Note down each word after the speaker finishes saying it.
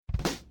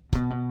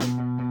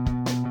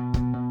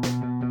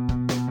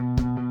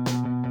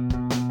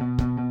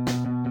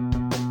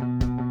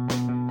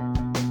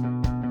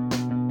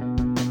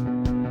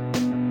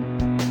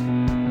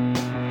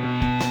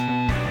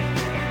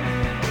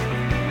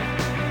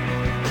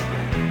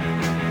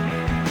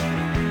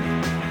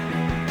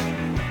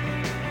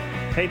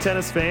Hey,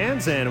 tennis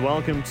fans, and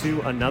welcome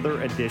to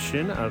another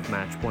edition of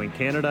Matchpoint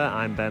Canada.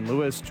 I'm Ben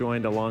Lewis,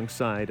 joined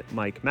alongside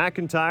Mike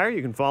McIntyre.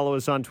 You can follow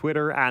us on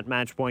Twitter at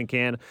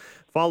MatchpointCan.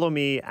 Follow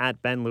me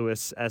at Ben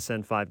Lewis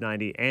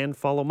SN590 and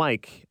follow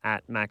Mike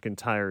at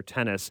McIntyre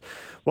Tennis.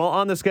 Well,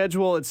 on the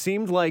schedule, it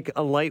seemed like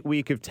a light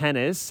week of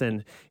tennis,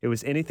 and it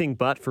was anything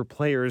but for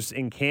players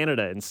in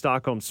Canada. In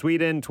Stockholm,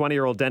 Sweden,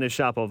 20-year-old Denis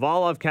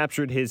Shapovalov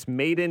captured his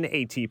maiden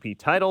ATP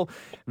title.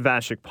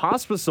 Vasek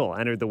Pospisil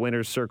entered the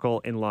winner's circle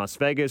in Las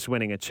Vegas,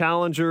 winning a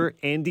challenger.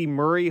 Andy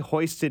Murray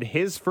hoisted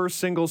his first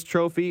singles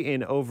trophy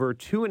in over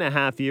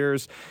 2.5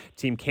 years.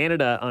 Team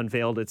Canada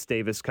unveiled its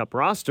Davis Cup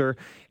roster,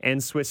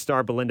 and Swiss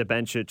star Belinda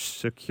Bencic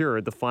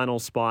secured the final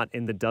spot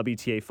in the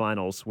WTA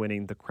finals,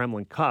 winning the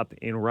Kremlin Cup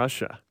in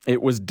Russia.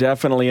 It was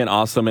definitely an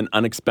awesome and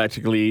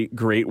unexpectedly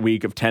great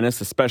week of tennis,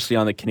 especially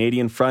on the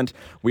Canadian front.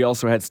 We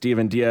also had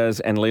Steven Diaz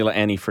and Leila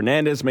Annie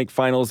Fernandez make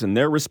finals in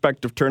their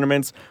respective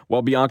tournaments,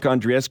 while Bianca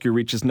Andreescu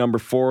reaches number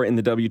 4 in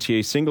the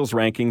WTA singles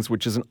rankings,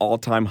 which is an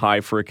all-time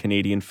high for a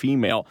Canadian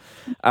female.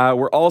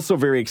 We're also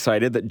very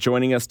excited that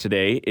joining us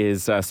today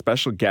is a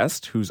special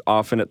guest who's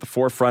often at the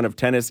forefront of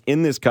tennis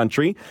in this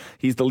country.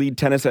 He's the lead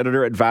tennis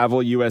editor at Vavel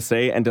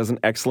USA and does an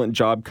excellent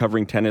job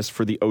covering tennis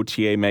for the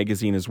OTA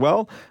magazine as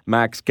well.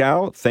 Max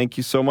Gao, thank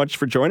you so much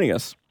for joining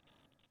us.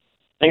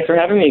 Thanks for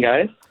having me,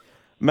 guys.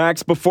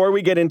 Max, before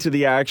we get into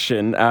the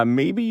action,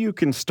 maybe you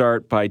can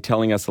start by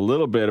telling us a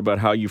little bit about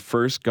how you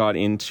first got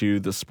into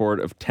the sport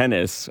of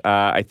tennis.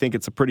 I think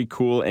it's a pretty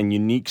cool and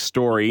unique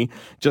story,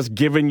 just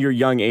given your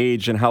young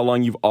age and how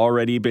long you've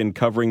already been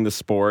covering the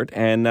sport.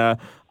 And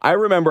I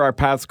remember our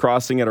paths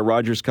crossing at a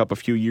Rogers Cup a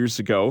few years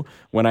ago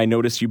when I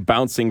noticed you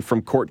bouncing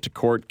from court to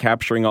court,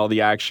 capturing all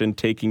the action,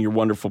 taking your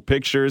wonderful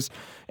pictures.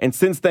 And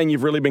since then,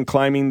 you've really been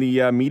climbing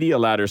the media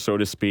ladder, so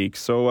to speak.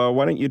 So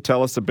why don't you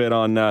tell us a bit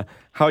on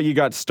how you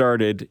got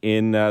started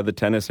in the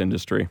tennis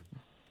industry?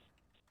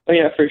 Oh,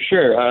 yeah, for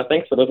sure.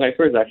 Thanks for those nice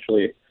words,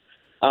 actually.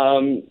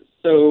 I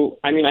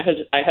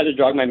had to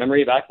jog my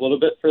memory back a little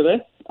bit for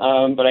this,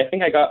 but I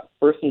think I got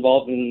first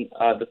involved in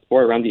the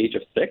sport around the age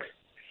of 6.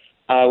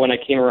 When I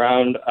came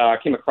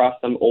across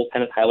some old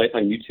tennis highlights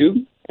on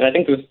YouTube. And I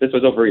think this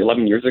was over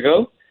 11 years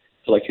ago,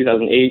 so like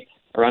 2008,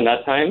 around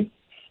that time.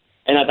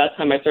 And at that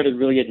time, I started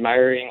really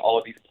admiring all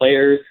of these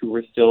players who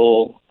were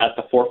still at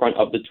the forefront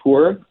of the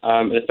tour,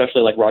 and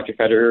especially like Roger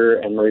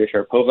Federer and Maria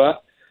Sharapova,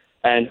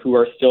 and who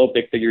are still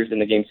big figures in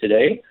the game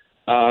today.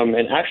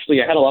 And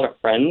actually, I had a lot of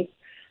friends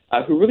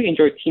who really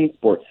enjoyed team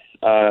sports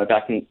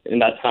back in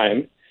that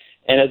time.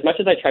 And as much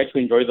as I tried to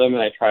enjoy them,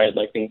 and I tried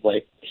like things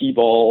like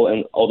t-ball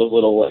and all those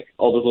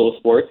little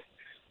sports,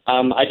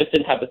 I just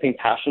didn't have the same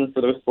passion for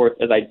those sports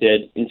as I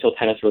did until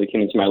tennis really came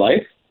into my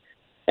life.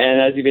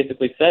 And as you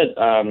basically said,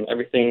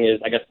 everything is,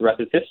 I guess, the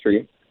rest is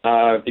history.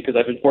 Because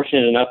I've been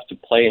fortunate enough to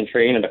play and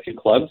train at a few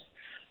clubs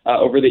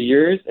over the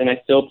years, and I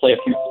still play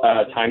a few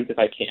times if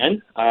I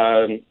can.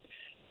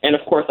 And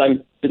of course,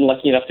 I've been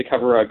lucky enough to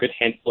cover a good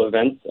handful of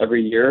events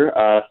every year,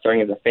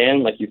 starting as a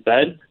fan, like you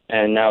said,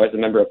 and now as a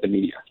member of the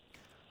media.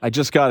 I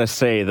just got to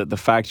say that the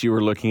fact you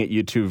were looking at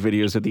YouTube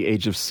videos at the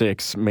age of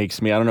 6 makes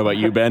me, I don't know about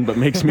you, Ben, but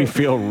makes me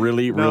feel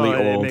really old.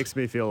 It makes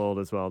me feel old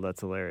as well. That's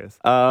hilarious.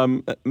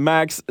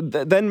 Max,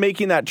 then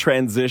making that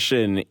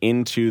transition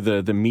into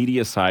the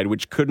media side,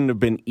 which couldn't have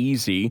been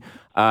easy,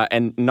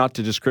 and not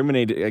to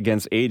discriminate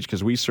against age,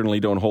 because we certainly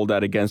don't hold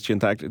that against you. In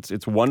fact,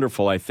 it's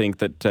wonderful, I think,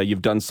 that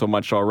you've done so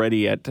much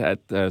already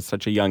at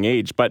such a young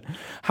age. But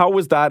how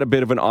was that a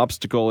bit of an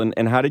obstacle,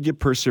 and how did you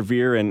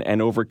persevere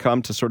and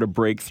overcome to sort of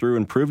break through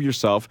and prove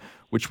yourself,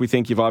 which we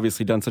think you've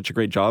obviously done such a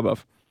great job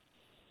of?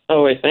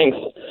 Oh, wait, thanks.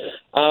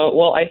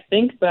 Well, I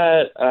think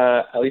that,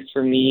 at least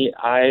for me,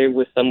 I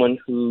was someone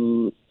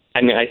who,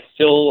 I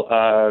still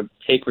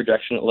take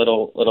rejection a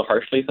little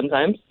harshly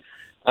sometimes.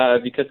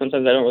 Because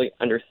sometimes I don't really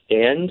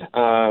understand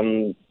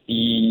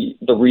the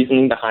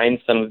reasoning behind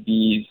some of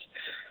these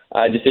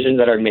decisions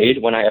that are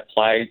made when I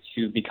apply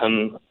to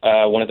become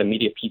one of the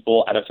media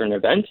people at a certain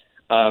event.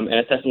 And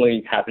it's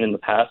definitely happened in the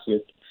past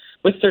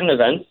with certain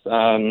events.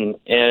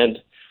 And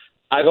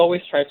I've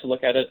always tried to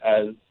look at it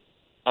as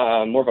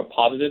more of a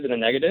positive than a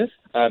negative,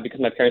 because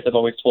my parents have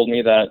always told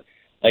me that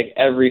like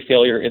every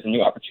failure is a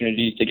new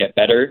opportunity to get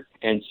better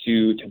and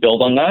to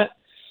build on that.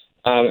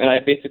 And I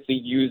basically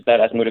use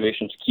that as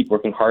motivation to keep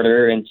working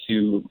harder and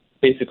to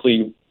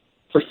basically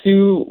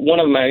pursue one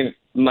of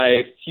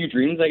my few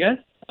dreams, I guess,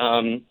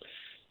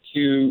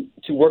 to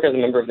work as a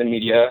member of the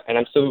media. And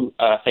I'm so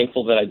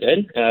thankful that I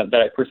did,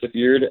 that I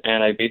persevered,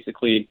 and I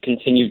basically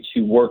continued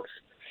to work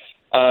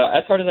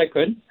as hard as I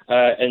could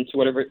and to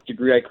whatever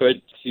degree I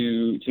could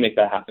to make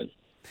that happen.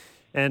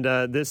 And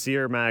this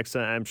year, Max,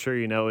 I'm sure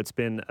you know it's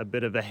been a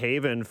bit of a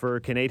haven for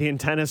Canadian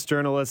tennis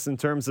journalists in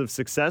terms of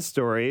success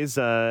stories.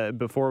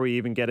 Before we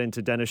even get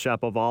into Denis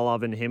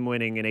Shapovalov and him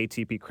winning an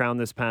ATP crown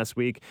this past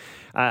week,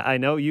 I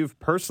know you've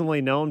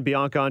personally known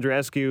Bianca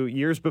Andreescu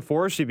years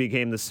before she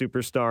became the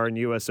superstar and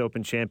U.S.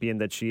 Open champion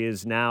that she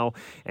is now.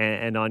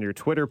 And on your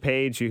Twitter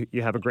page,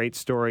 you have a great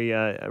story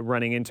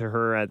running into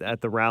her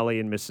at the rally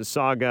in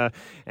Mississauga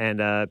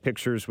and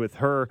pictures with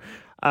her.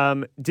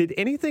 Did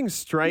anything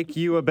strike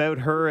you about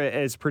her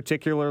as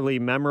particularly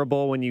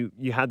memorable when you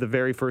had the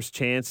very first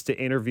chance to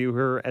interview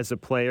her as a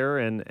player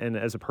and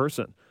as a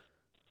person?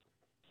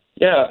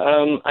 Yeah,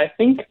 I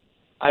think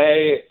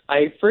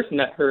I first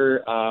met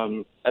her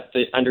at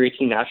the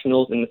Under-18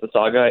 Nationals in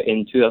Mississauga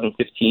in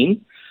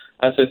 2015.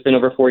 So it's been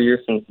over 4 years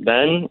since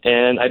then,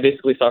 and I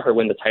basically saw her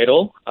win the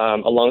title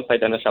alongside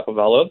Denis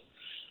Shapovalov.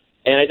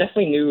 And I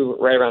definitely knew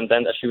right around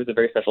then that she was a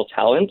very special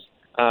talent.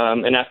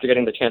 And after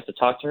getting the chance to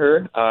talk to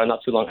her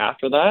not too long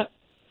after that,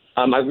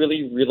 I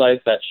really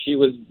realized that she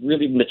was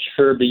really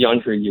mature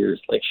beyond her years.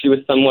 Like, she was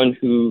someone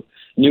who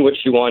knew what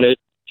she wanted,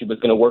 she was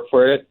going to work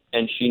for it,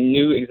 and she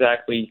knew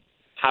exactly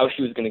how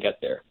she was going to get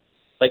there.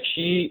 Like,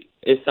 she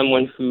is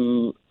someone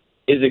who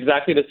is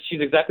she's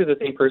exactly the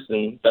same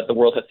person that the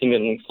world has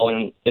seemingly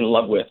fallen in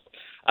love with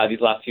these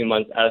last few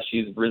months as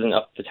she's risen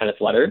up the tennis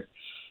ladder.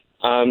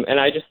 And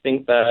I just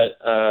think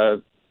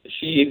that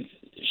she's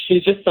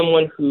just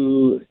someone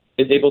who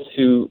is able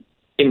to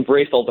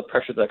embrace all the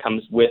pressure that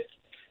comes with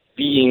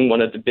being one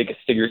of the biggest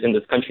figures in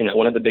this country now,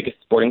 one of the biggest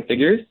sporting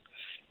figures.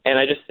 And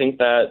I just think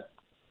that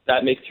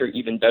makes her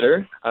even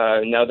better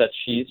now that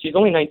she's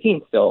only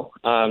 19 still,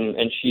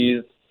 and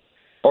she's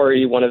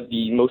already one of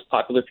the most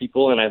popular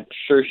people, and I'm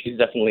sure she's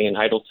definitely an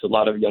idol to a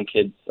lot of young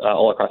kids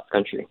all across the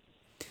country.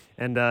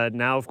 And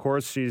now, of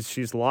course,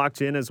 she's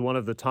locked in as one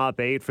of the top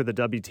 8 for the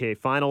WTA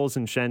finals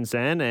in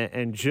Shenzhen,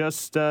 and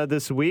just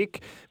this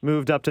week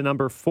moved up to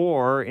number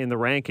 4 in the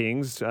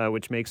rankings,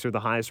 which makes her the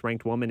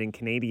highest-ranked woman in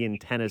Canadian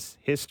tennis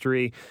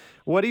history.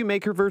 What do you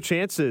make of her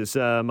chances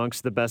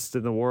amongst the best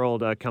in the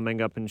world coming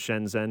up in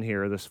Shenzhen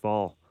here this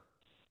fall?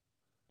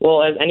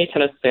 Well, as any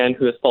tennis fan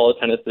who has followed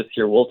tennis this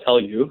year will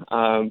tell you,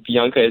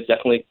 Bianca is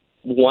definitely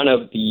one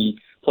of the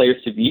players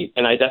to beat,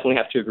 and I definitely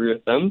have to agree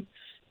with them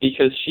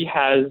because she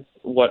has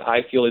what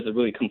I feel is a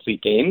really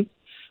complete game.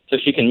 So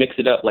she can mix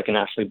it up like an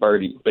Ashley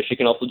Barty, but she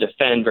can also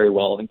defend very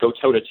well and go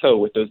toe-to-toe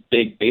with those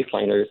big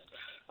baseliners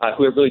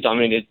who have really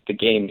dominated the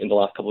game in the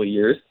last couple of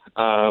years,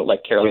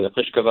 like Karolina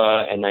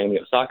Pliskova and Naomi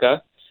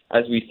Osaka,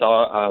 as we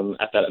saw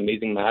at that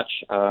amazing match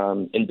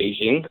in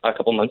Beijing a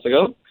couple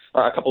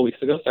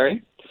weeks ago,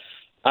 sorry.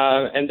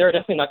 And there are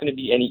definitely not going to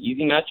be any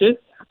easy matches,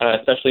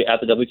 especially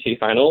at the WTA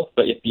finals.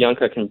 But if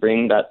Bianca can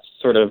bring that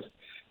sort of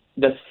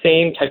the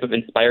same type of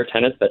inspired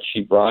tennis that she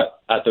brought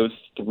at those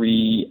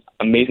 3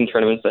 amazing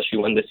tournaments that she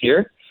won this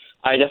year,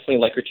 I definitely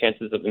like her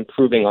chances of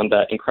improving on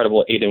that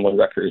incredible 8-1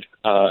 record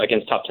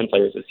against top 10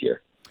 players this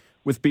year.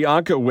 With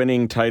Bianca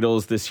winning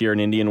titles this year in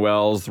Indian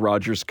Wells,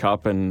 Rogers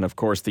Cup, and of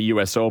course the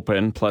U.S.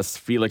 Open, plus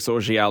Felix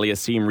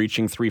Auger-Aliassime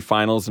reaching 3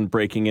 finals and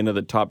breaking into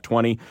the top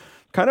 20,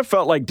 kind of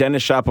felt like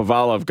Denis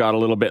Shapovalov got a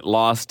little bit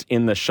lost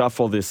in the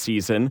shuffle this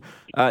season.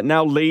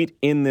 Now late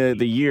in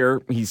the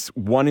year, he's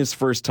won his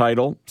first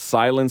title,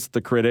 silenced the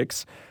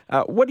critics.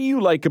 What do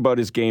you like about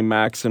his game,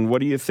 Max, and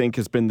what do you think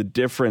has been the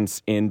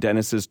difference in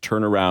Denis's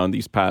turnaround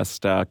these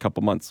past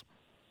couple months?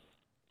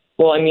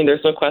 Well, I mean,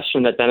 there's no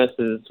question that Denis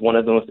is one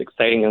of the most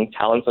exciting young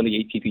talents on the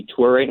ATP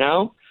Tour right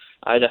now.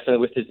 Definitely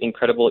with his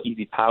incredible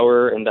easy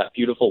power and that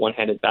beautiful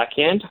one-handed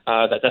backhand.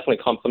 That definitely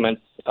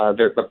complements a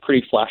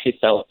pretty flashy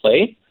style of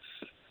play.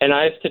 And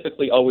I've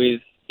typically always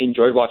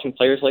enjoyed watching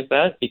players like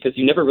that because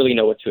you never really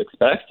know what to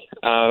expect.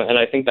 And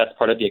I think that's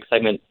part of the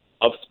excitement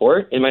of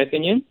sport, in my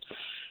opinion.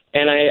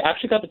 And I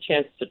actually got the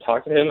chance to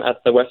talk to him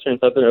at the Western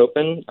Southern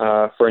Open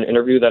for an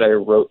interview that I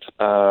wrote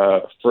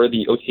for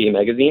the OTA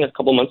magazine a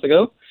couple months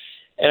ago.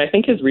 And I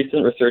think his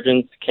recent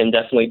resurgence can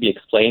definitely be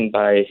explained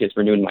by his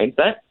renewed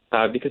mindset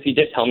because he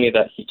did tell me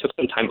that he took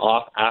some time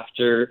off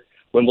after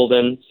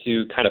Wimbledon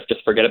to kind of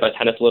just forget about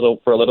tennis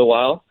for a little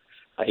while.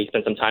 He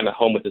spent some time at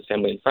home with his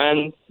family and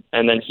friends,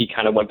 and then he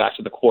kind of went back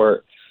to the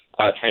court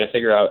trying to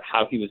figure out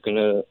how he was going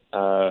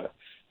to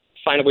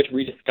find a way to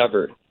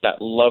rediscover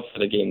that love for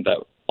the game that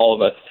all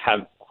of us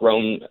have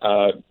grown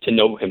to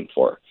know him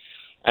for.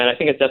 And I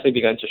think it's definitely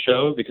begun to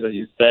show because, as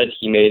you said,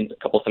 he made a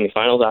couple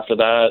semifinals after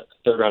that,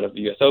 3rd round of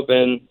the U.S.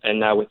 Open, and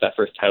now with that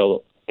first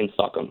title in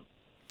Stockholm.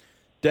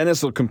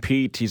 Denis will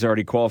compete. He's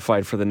already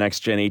qualified for the Next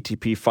Gen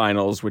ATP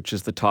Finals, which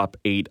is the top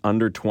 8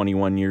 under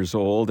 21 years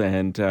old,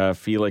 and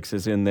Felix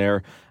is in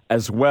there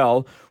as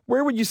well.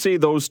 Where would you say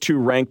those two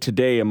rank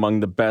today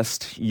among the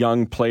best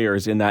young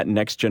players in that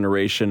next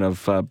generation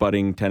of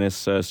budding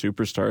tennis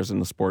superstars in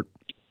the sport?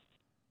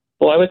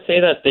 Well, I would say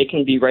that they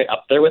can be right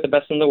up there with the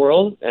best in the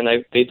world, and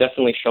they've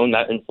definitely shown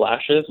that in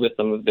flashes with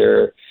some of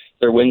their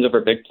wins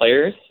over big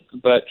players.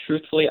 But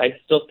truthfully, I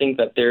still think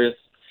that there's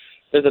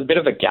a bit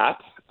of a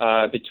gap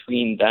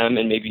between them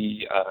and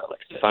maybe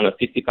like Stefanos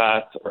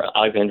Tsitsipas or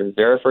Alexander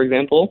Zverev, for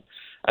example,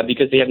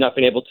 because they have not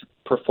been able to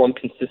perform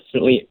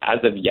consistently as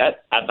of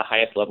yet at the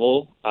highest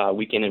level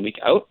week in and week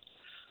out.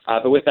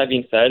 But with that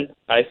being said,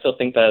 I still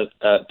think that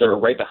they're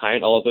right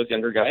behind all of those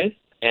younger guys,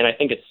 and I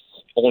think it's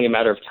only a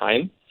matter of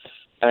time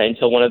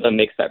until one of them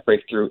makes that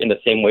breakthrough in the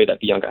same way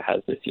that Bianca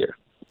has this year.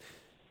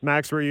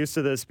 Max, we're used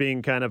to this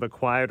being kind of a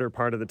quieter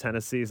part of the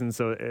tennis season,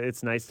 so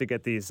it's nice to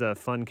get these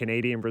fun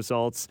Canadian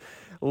results.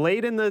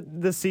 Late in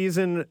the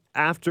season,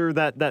 after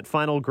that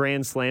final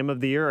Grand Slam of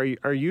the year,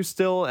 are you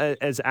still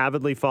as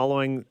avidly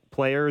following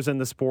players in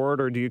the sport,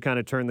 or do you kind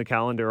of turn the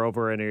calendar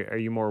over and are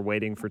you more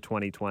waiting for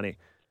 2020?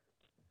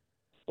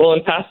 Well,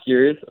 in past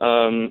years,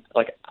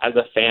 as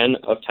a fan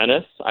of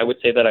tennis, I would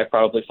say that I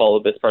probably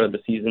follow this part of the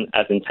season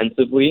as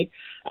intensively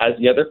as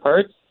the other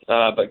parts.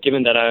 But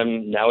given that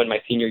I'm now in my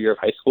senior year of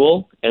high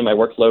school and my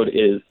workload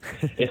is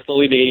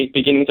slowly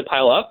beginning to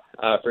pile up,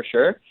 for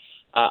sure,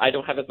 I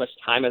don't have as much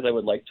time as I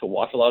would like to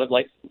watch a lot of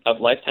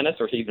live tennis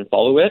or to even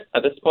follow it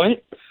at this point,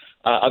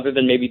 other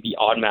than maybe the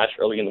odd match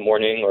early in the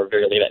morning or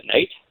very late at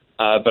night.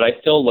 But I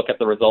still look at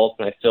the results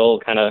and I still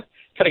kind of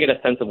get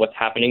a sense of what's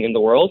happening in the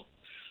world.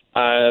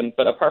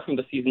 But apart from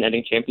the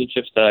season-ending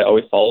championships that I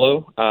always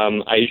follow,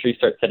 I usually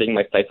start setting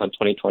my sights on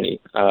 2020,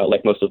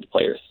 like most of the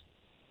players.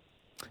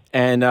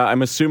 And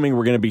I'm assuming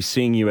we're going to be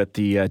seeing you at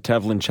the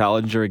Tevlin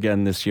Challenger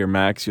again this year,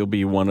 Max. You'll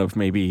be one of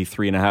maybe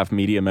 3.5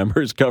 media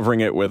members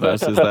covering it with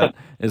us.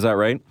 Is that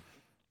right?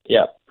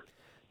 Yeah.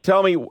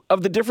 Tell me,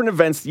 of the different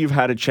events that you've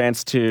had a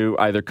chance to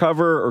either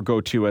cover or go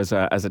to as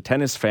a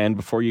tennis fan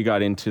before you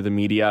got into the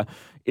media,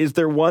 is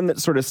there one that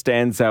sort of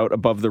stands out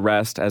above the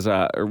rest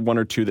or one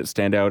or two that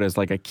stand out as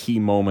like a key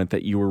moment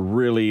that you were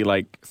really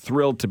like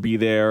thrilled to be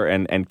there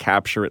and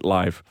capture it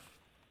live?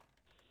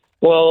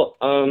 Well,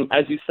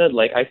 as you said,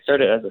 I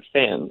started as a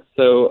fan.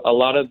 So a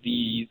lot of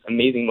these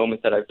amazing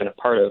moments that I've been a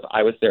part of,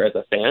 I was there as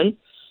a fan.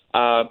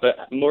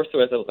 But more so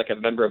as a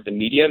member of the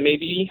media,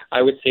 maybe.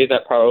 I would say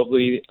that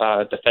probably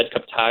the Fed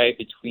Cup tie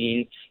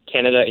between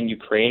Canada and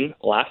Ukraine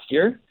last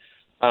year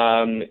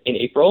in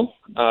April.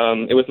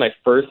 It was my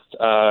first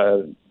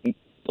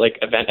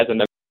event as a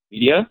member of the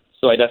media,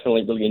 so I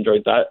definitely really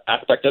enjoyed that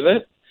aspect of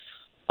it.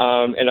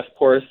 And of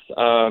course,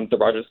 the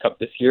Rogers Cup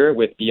this year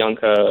with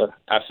Bianca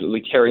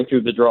absolutely tearing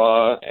through the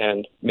draw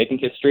and making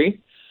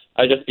history.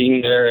 Just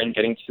being there and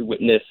getting to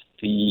witness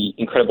the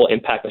incredible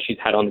impact that she's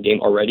had on the game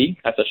already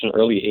at such an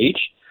early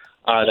age,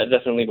 that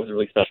definitely was a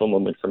really special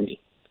moment for me.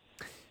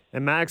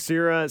 And Max,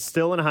 you're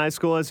still in high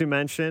school, as you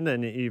mentioned,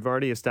 and you've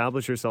already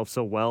established yourself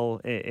so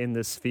well in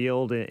this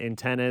field in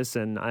tennis,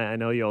 and I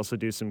know you also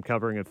do some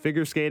covering of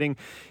figure skating.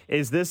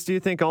 Is this, do you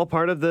think, all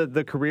part of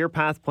the career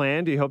path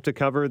plan? Do you hope to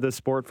cover the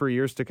sport for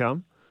years to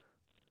come?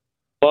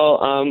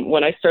 Well,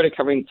 when I started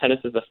covering tennis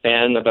as a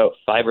fan about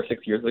 5 or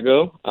 6 years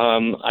ago,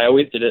 I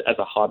always did it as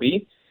a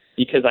hobby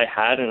because I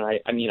had, and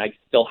I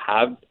still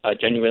have a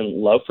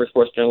genuine love for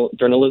sports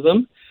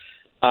journalism.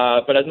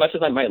 But as much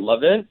as I might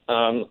love it,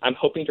 I'm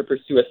hoping to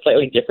pursue a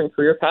slightly different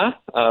career path,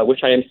 which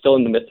I am still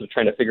in the midst of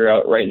trying to figure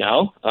out right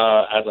now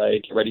as I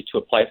get ready to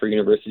apply for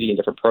university and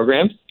different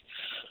programs.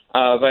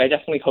 But I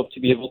definitely hope to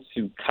be able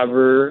to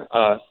cover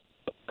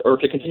or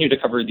to continue to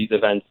cover these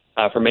events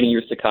for many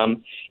years to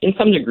come in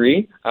some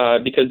degree,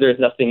 because there's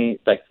nothing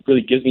that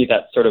really gives me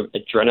that sort of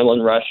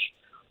adrenaline rush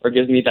or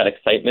gives me that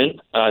excitement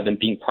than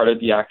being part of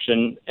the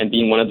action and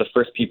being one of the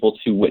first people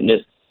to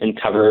witness and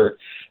cover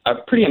a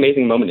pretty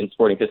amazing moment in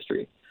sporting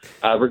history,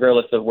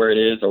 regardless of where it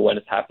is or when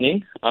it's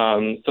happening. So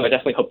I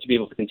definitely hope to be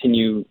able to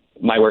continue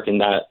my work in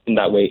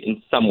that way,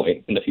 in some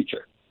way in the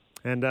future.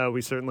 And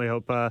we certainly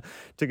hope to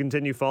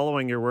continue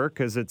following your work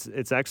because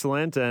it's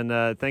excellent.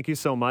 And thank you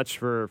so much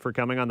for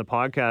coming on the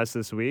podcast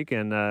this week.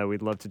 And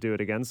we'd love to do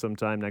it again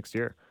sometime next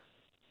year.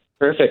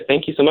 Perfect.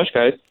 Thank you so much,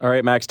 guys. All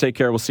right, Max, take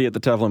care. We'll see you at the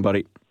Tevlin,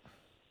 buddy.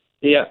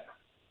 Yeah.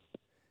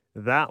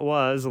 That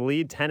was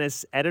lead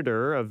tennis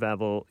editor of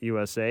Vavel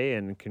USA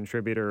and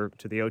contributor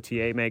to the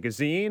OTA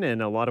magazine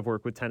and a lot of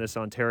work with Tennis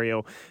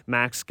Ontario,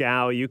 Max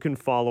Gao. You can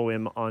follow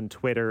him on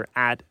Twitter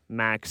at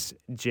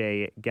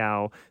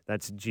MaxJGao.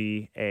 That's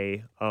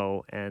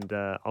Gao. And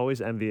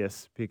always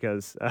envious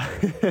because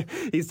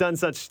he's done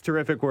such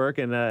terrific work.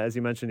 And as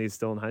you mentioned, he's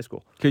still in high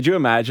school. Could you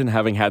imagine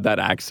having had that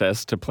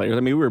access to players?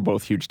 I mean, we were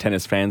both huge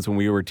tennis fans when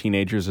we were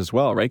teenagers as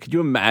well, right? Could you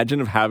imagine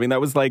of having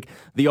that? Was like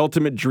the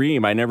ultimate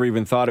dream. I never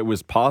even thought it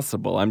was possible.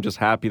 I'm just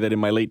happy that in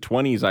my late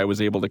 20s I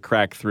was able to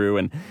crack through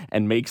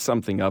and make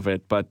something of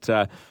it. But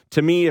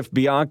to me, if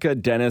Bianca,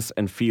 Dennis,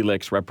 and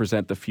Felix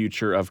represent the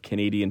future of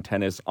Canadian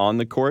tennis on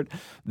the court,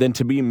 then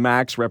to me,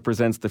 Max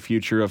represents the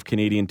future of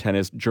Canadian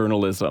tennis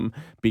journalism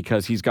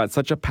because he's got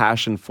such a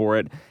passion for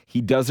it.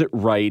 He does it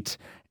right.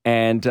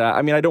 And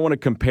I don't want to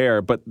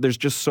compare, but there's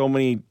just so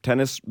many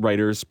tennis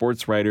writers,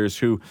 sports writers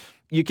who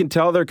you can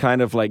tell they're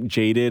kind of like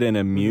jaded and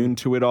immune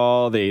to it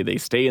all. They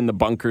stay in the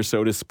bunker,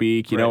 so to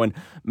speak, you know, and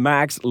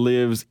Max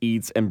lives,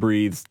 eats, and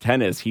breathes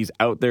tennis. He's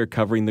out there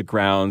covering the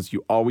grounds.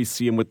 You always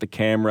see him with the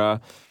camera.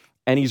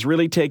 And he's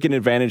really taken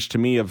advantage to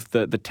me of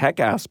the tech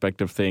aspect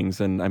of things.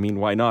 And I mean,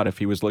 why not? If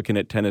he was looking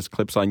at tennis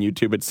clips on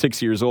YouTube at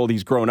 6 years old,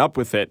 he's grown up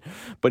with it.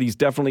 But he's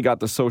definitely got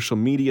the social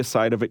media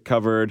side of it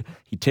covered.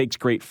 He takes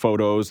great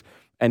photos.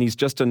 And he's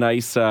just a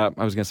nice, I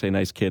was going to say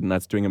nice kid, and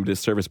that's doing him a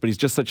disservice, but he's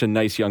just such a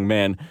nice young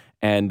man.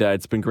 And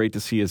it's been great to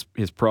see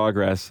his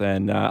progress.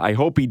 And I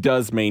hope he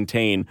does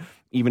maintain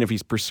even if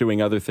he's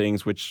pursuing other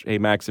things, which, hey,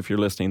 Max, if you're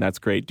listening, that's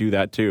great. Do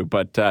that too.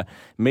 But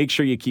make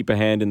sure you keep a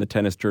hand in the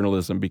tennis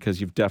journalism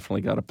because you've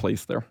definitely got a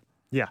place there.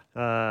 Yeah,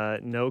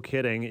 no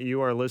kidding.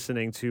 You are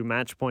listening to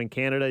Matchpoint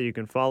Canada. You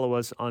can follow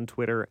us on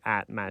Twitter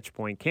at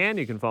MatchpointCan.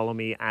 You can follow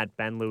me at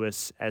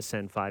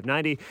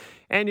BenLewisSN590.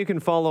 And you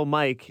can follow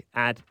Mike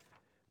at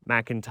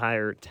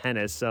McIntyre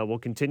Tennis. We'll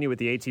continue with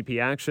the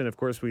ATP action. Of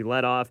course, we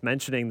led off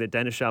mentioning that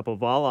Denis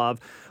Shapovalov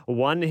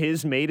won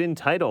his maiden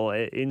title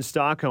in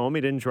Stockholm.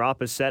 He didn't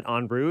drop a set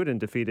en route and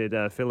defeated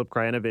Filip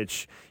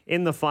Krajinovic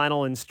in the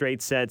final in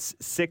straight sets,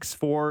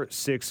 6-4,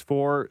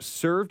 6-4.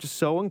 Served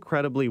so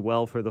incredibly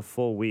well for the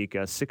full week,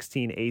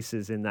 16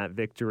 aces in that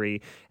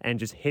victory, and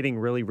just hitting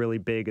really, really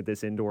big at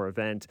this indoor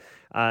event.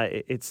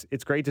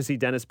 It's great to see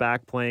Denis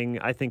back playing,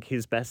 I think,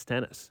 his best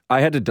tennis.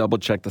 I had to double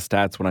check the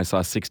stats when I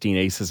saw 16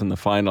 aces in the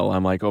final.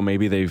 I'm like, oh,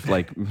 maybe they've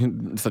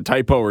it's a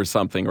typo or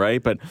something,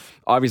 right? But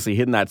obviously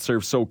hitting that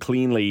serve so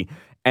cleanly.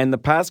 And the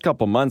past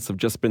couple months have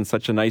just been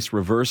such a nice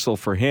reversal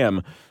for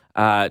him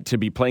to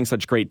be playing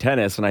such great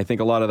tennis. And I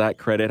think a lot of that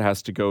credit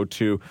has to go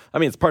to,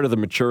 it's part of the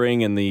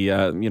maturing and the,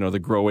 the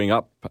growing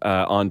up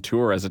on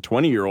tour as a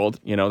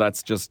 20-year-old.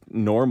 That's just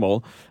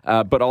normal.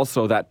 But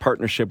also that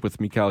partnership with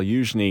Mikhail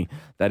Yuzhny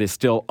that is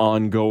still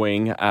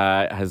ongoing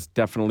has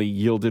definitely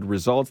yielded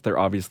results. They're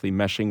obviously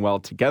meshing well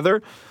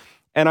together.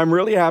 And I'm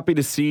really happy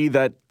to see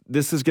that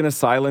this is going to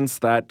silence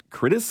that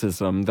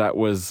criticism that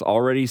was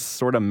already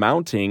sort of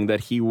mounting that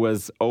he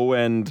was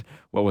 0-7?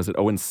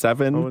 0-7 in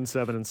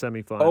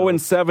semifinals.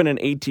 0-7 in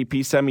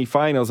ATP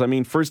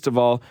semifinals. First of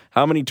all,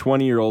 how many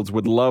 20-year-olds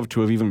would love to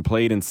have even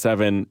played in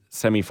 7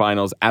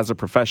 semifinals as a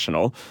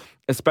professional?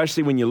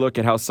 Especially when you look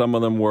at how some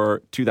of them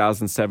were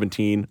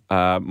 2017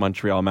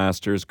 Montreal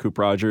Masters, Coop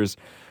Rogers,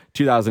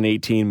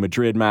 2018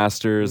 Madrid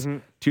Masters,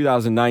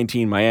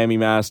 2019 Miami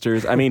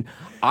Masters.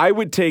 I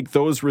would take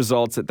those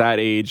results at that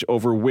age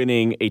over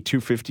winning a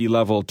 250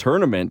 level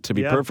tournament, to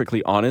be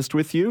perfectly honest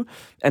with you.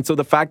 And so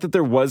the fact that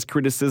there was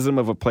criticism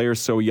of a player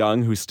so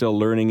young who's still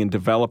learning and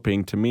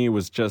developing, to me,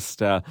 was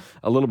just a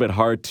little bit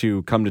hard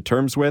to come to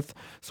terms with.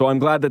 So I'm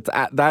glad that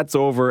that's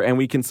over, and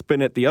we can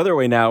spin it the other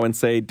way now and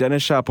say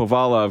Denis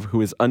Shapovalov, who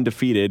is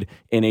undefeated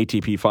in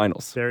ATP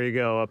finals. There you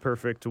go, a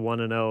perfect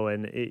 1-0,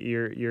 and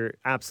you're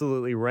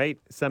absolutely right.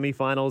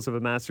 Semifinals of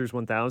a Masters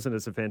 1000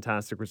 is a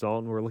fantastic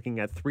result, and we're looking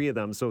at 3 of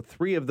them. So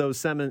 3 of those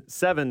 7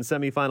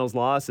 semifinals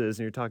losses,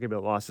 and you're talking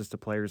about losses to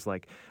players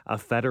like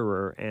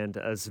Federer and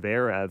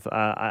Zverev.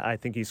 I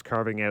think he's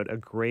carving out a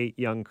great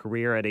young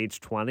career at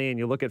age 20. And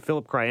you look at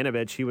Filip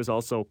Krajinovic, he was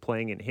also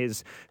playing in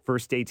his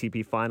first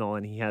ATP final,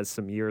 and he has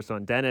some years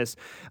on Denis.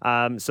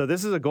 So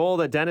this is a goal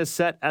that Denis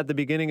set at the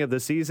beginning of the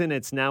season.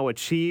 It's now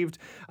achieved,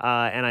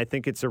 and I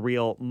think it's a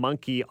real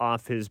monkey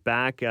off his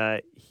back.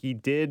 He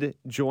did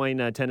join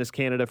Tennis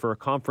Canada for a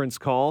conference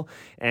call,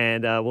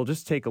 and we'll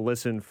just take a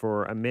listen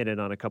for a minute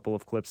on a couple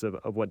of clips of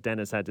what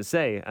Denis had to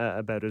say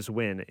about his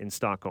win in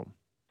Stockholm.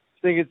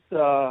 I think it's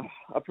a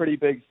pretty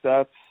big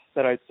step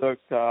that I took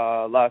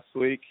last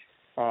week.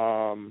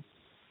 Me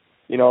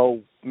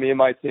and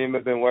my team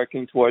have been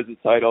working towards the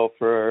title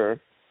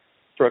for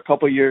a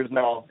couple of years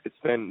now. It's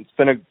been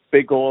a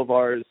big goal of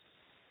ours,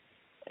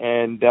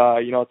 and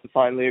to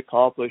finally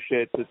accomplish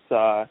it, it's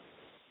a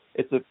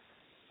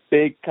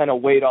big kind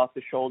of weight off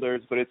the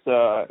shoulders, but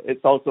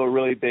it's also a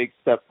really big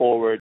step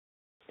forward.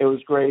 It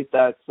was great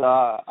that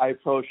I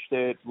approached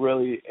it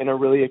really in a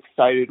really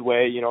excited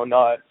way,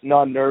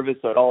 not nervous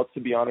at all, to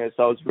be honest.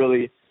 I was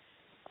really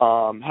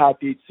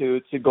happy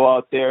to go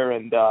out there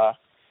and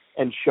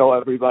show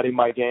everybody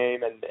my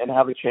game and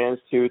have a chance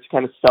to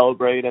kind of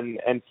celebrate and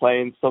play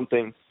in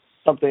something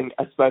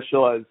as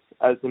special as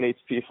an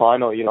ATP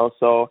final,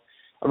 So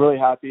I'm really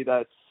happy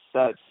that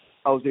I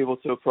was able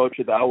to approach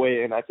it that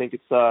way, and I think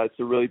it's a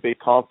really big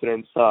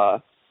confidence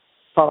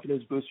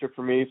booster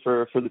for me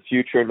for the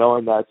future,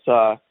 knowing that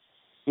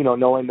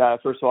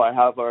first of all I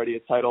have already a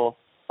title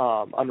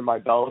under my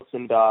belt,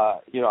 and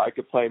I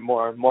could play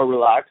more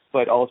relaxed,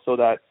 but also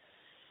that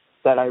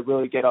I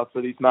really get up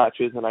for these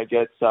matches and I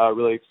get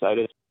really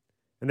excited.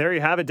 And there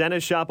you have it,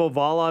 Denis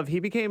Shapovalov.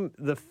 He became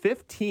the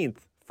 15th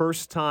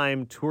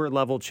first-time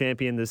tour-level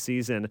champion this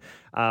season,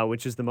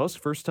 which is the most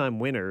first-time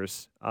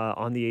winners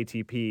on the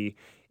ATP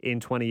in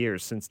 20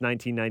 years, since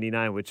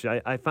 1999, which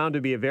I found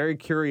to be a very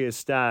curious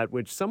stat,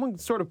 which someone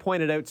sort of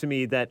pointed out to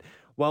me that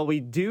while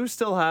we do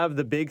still have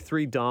the big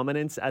 3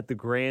 dominance at the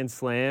Grand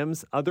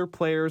Slams, other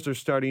players are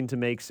starting to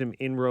make some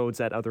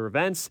inroads at other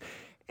events.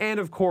 And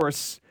of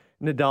course,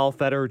 Nadal,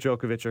 Federer,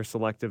 Djokovic are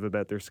selective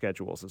about their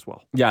schedules as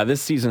well. Yeah,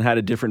 this season had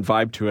a different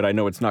vibe to it. I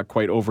know it's not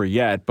quite over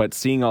yet, but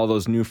seeing all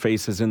those new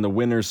faces in the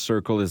winner's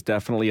circle is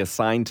definitely a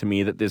sign to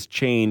me that this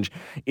change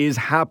is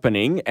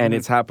happening, and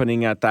it's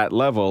happening at that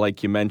level.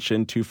 Like you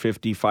mentioned,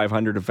 250,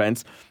 500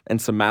 events,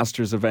 and some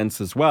Masters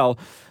events as well.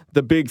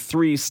 the big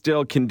three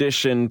still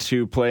conditioned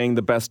to playing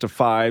the best of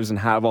fives and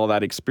have all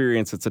that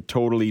experience. It's a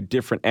totally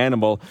different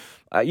animal.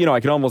 I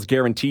can almost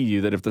guarantee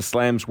you that if the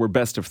Slams were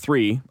best of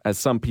three, as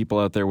some people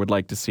out there would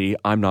like to see,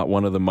 I'm not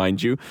one of them,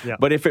 mind you,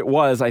 but if it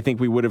was, I think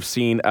we would have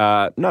seen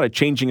not a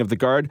changing of the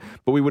guard,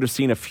 but we would have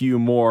seen a few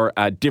more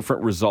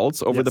different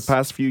results over the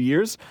past few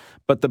years.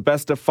 But the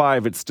best of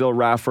five, it's still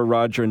Rafa,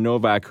 Roger, and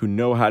Novak who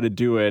know how to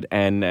do it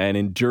and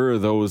endure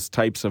those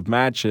types of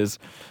matches.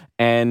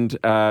 And,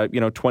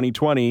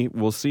 2020,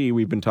 we'll see.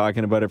 We've been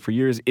talking about it for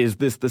years. Is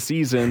this the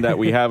season that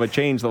we have a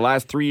change? The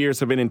last 3 years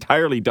have been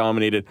entirely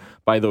dominated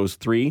by those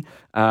three.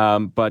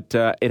 But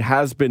it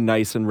has been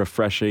nice and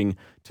refreshing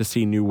to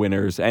see new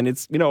winners. And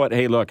it's, you know what?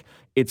 Hey, look,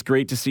 it's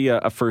great to see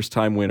a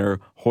first-time winner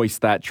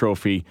hoist that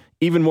trophy,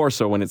 even more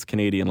so when it's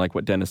Canadian, like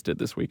what Dennis did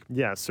this week.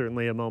 Yeah,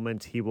 certainly a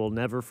moment he will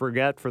never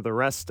forget for the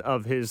rest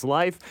of his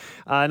life.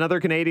 Another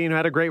Canadian who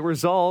had a great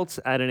result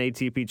at an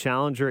ATP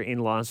Challenger in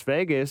Las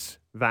Vegas.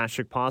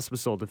 Vasek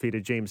Pospisil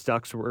defeated James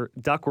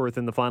Duckworth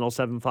in the final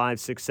 7-5,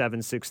 6-7,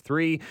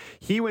 6-3.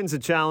 He wins a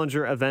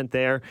Challenger event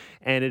there,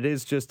 and it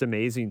is just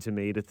amazing to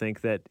me to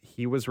think that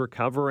he was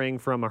recovering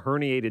from a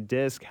herniated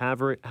disc,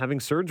 having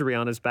surgery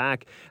on his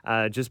back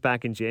just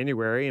back in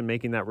January and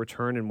making that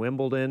return in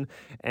Wimbledon.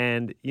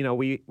 And,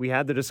 we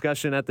had the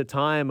discussion at the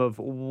time of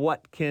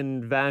what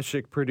can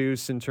Vasek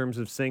produce in terms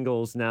of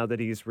singles now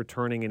that he's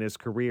returning in his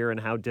career and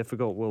how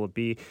difficult will it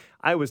be.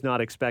 I was not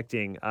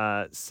expecting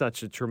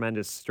such a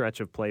tremendous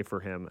stretch of play for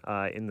him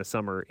in the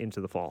summer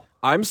into the fall.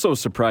 I'm so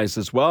surprised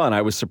as well, and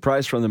I was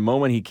surprised from the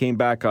moment he came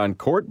back on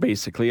court,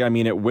 basically. I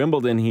mean, at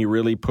Wimbledon, he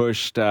really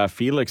pushed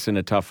Felix in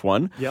a tough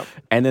one. Yep.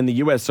 And then the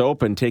U.S.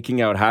 Open,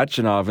 taking out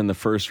Khachanov in the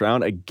first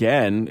round,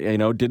 again,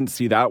 didn't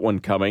see that one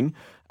coming.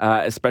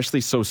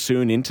 Especially so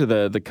soon into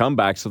the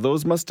comeback. So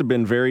those must have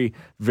been very,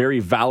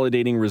 very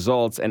validating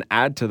results. And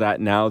add to that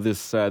now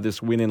this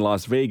win in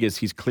Las Vegas.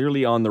 He's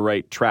clearly on the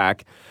right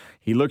track.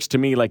 He looks to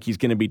me like he's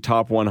going to be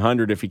top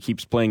 100 if he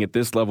keeps playing at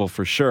this level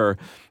for sure.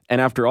 And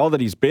after all that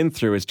he's been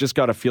through, it's just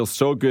got to feel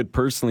so good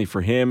personally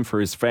for him, for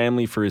his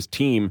family, for his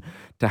team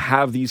to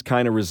have these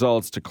kind of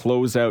results to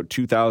close out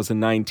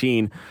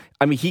 2019.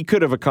 I mean, he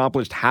could have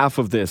accomplished half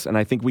of this, and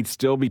I think we'd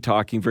still be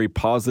talking very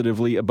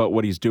positively about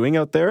what he's doing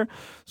out there.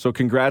 So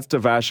congrats to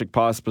Vasek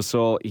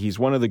Pospisil. He's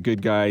one of the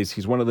good guys.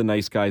 He's one of the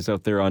nice guys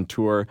out there on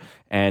tour,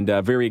 and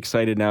very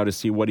excited now to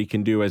see what he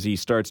can do as he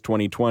starts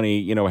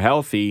 2020,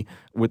 healthy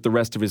with the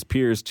rest of his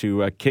peers to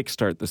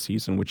kickstart the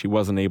season, which he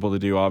wasn't able to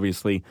do,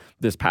 obviously,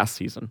 this past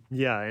season.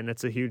 Yeah, and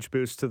it's a huge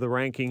boost to the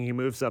ranking. He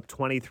moves up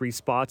 23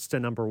 spots to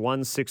number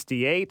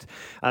 168.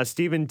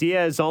 Steven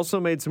Diaz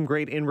also made some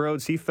great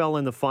inroads. He fell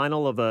in the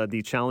final of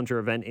the Challenger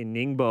event in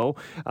Ningbo,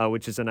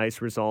 which is a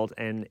nice result,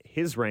 and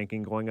his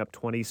ranking going up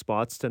 20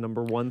 spots to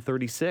number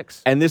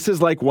 136. And this is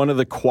like one of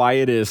the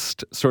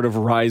quietest sort of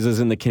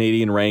rises in the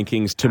Canadian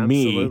rankings to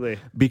Absolutely.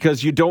 me,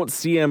 because you don't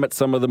see him at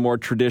some of the more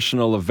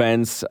traditional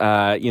events.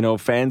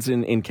 Fans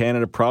in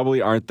Canada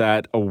probably aren't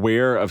that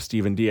aware of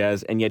Steven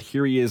Diaz, and yet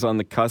here he is on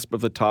the cusp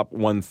of the top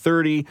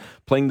 130,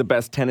 playing the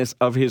best tennis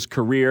of his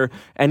career.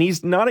 And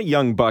he's not a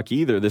young buck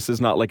either. This is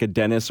not like a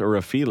Dennis or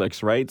a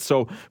Felix, right?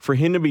 So for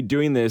him to be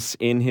doing this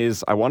in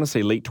his, I want to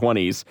say, late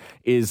 20s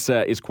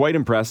is quite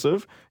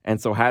impressive. And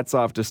so hats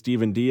off to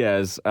Steven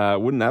Diaz.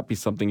 Wouldn't that be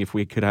something if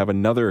we could have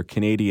another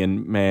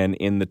Canadian man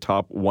in the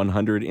top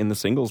 100 in the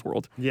singles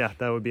world? Yeah,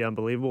 that would be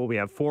unbelievable. We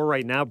have 4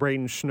 right now.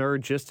 Braden Schnurr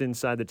just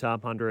inside the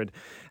top 100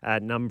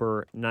 at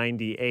number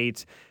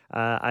 98.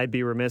 I'd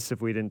be remiss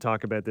if we didn't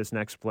talk about this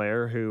next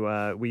player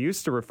who we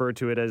used to refer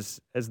to it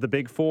as the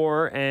Big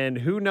Four, and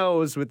who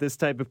knows with this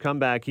type of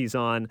comeback he's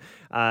on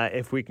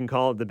if we can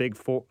call it the Big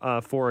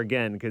Four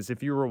again, because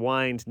if you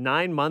rewind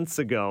 9 months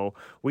ago,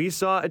 we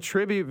saw a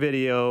tribute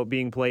video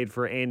being played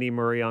for Andy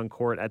Murray on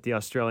court at the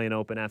Australian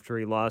Open after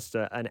he lost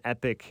an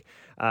epic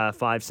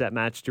 5-set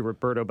match to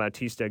Roberto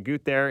Bautista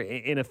Agut there.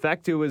 In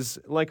effect, it was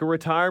like a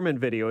retirement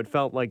video. It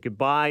felt like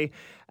goodbye.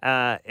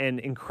 And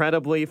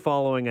incredibly,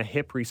 following a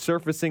hip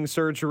resurfacing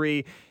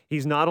surgery,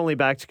 he's not only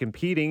back to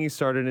competing, he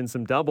started in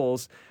some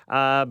doubles,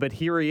 but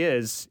here he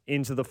is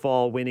into the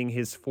fall winning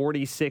his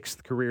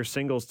 46th career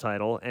singles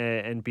title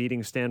and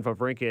beating Stan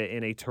Wawrinka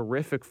in a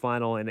terrific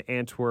final in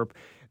Antwerp.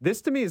 This,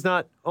 to me, is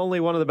not only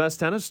one of the best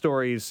tennis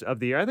stories of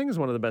the year, I think it's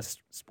one of the best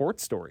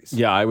sports stories.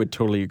 Yeah, I would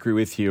totally agree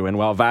with you. And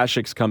while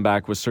Vasek's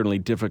comeback was certainly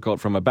difficult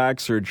from a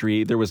back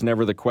surgery, there was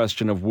never the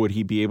question of would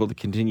he be able to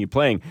continue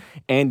playing.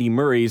 Andy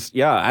Murray's,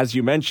 as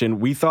you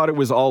mentioned, we thought it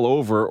was all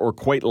over, or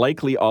quite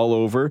likely all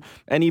over.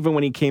 And even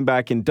when he came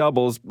back in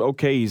doubles,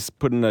 okay, he's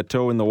putting a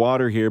toe in the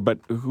water here, but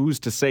who's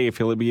to say if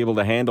he'll be able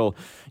to handle,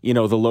 the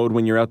load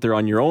when you're out there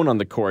on your own on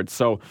the court.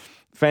 So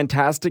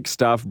fantastic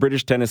stuff.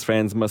 British tennis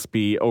fans must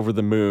be over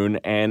the moon.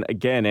 And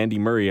again, Andy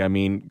Murray, I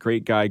mean,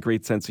 great guy,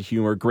 great sense of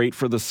humor, great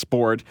for the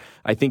sport.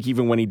 I think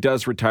even when he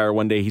does retire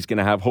one day, he's going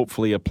to have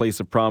hopefully a place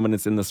of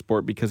prominence in the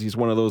sport, because he's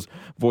one of those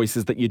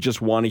voices that you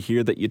just want to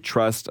hear, that you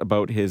trust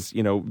about his,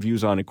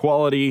 views on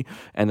equality,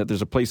 and that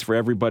there's a place for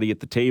everybody at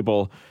the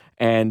table.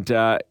 And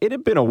it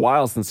had been a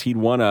while since he'd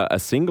won a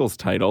singles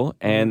title,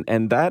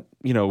 and that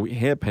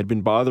hip had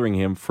been bothering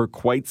him for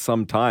quite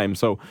some time.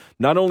 So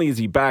not only is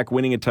he back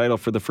winning a title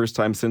for the first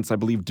time since, I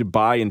believe,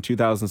 Dubai in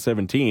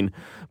 2017,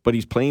 but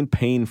he's playing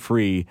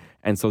pain-free.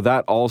 And so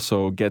that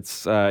also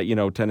gets,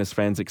 tennis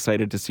fans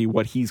excited to see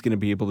what he's going to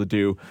be able to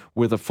do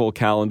with a full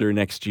calendar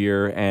next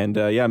year. And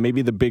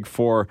maybe the big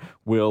four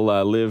will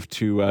live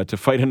to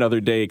fight another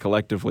day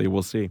collectively.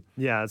 We'll see.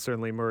 Yeah,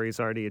 certainly Murray's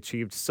already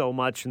achieved so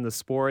much in the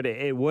sport.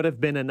 It would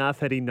have been enough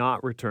had he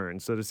not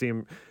returned. So to see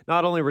him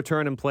not only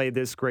return and play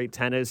this great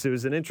tennis, it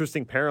was an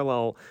interesting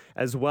parallel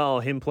as well.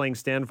 Him playing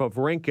Stan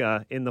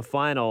Wawrinka in the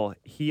final,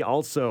 he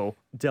also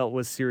dealt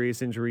with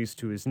serious injuries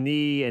to his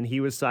knee, and he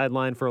was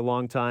sidelined for a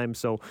long time.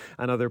 So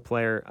another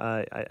player,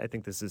 I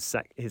think this is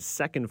his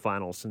second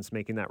final since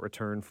making that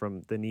return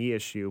from the knee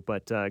issue.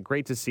 But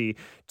great to see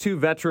two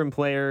veteran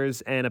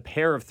players and a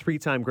pair of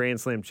three-time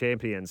Grand Slam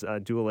champions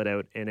duel it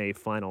out in a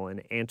final in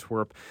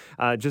Antwerp.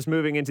 Just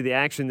moving into the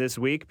action this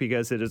week,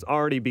 because it has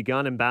already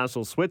begun in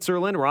Basel,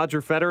 Switzerland.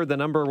 Roger Federer, the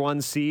number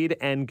one seed,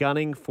 and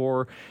gunning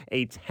for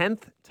a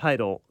 10th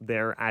title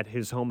there at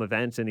his home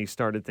event, and he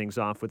started things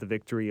off with a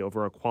victory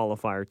over a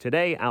qualifier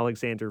today.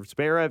 Alexander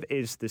Zverev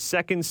is the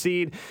second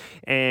seed,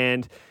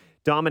 and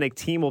Dominic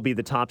Thiem will be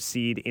the top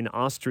seed in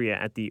Austria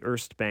at the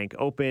Erste Bank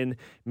Open.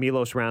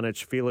 Milos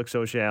Raonic, Felix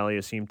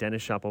Auger-Aliassime,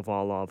 Denis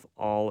Shapovalov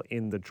all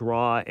in the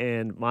draw.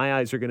 And my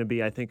eyes are going to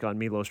be, I think, on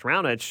Milos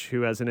Raonic,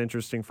 who has an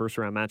interesting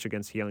first-round match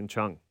against Hyun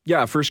Chung.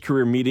 Yeah, first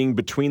career meeting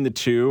between the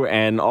two,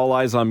 and all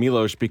eyes on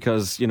Milos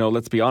because,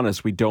 let's be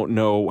honest, we don't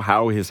know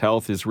how his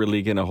health is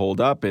really going to hold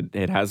up.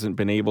 It hasn't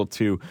been able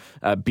to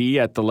be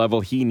at the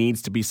level he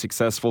needs to be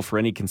successful for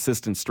any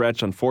consistent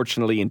stretch.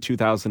 Unfortunately, in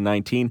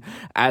 2019,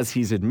 as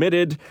he's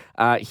admitted,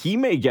 he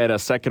may get a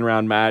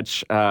second-round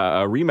match,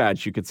 a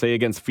rematch, you could say,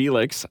 against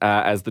Felix,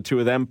 as the two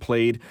of them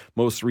played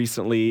most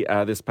recently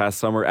this past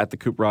summer at the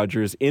Coupe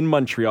Rogers in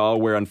Montreal,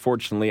 where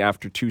unfortunately,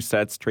 after two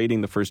sets, trading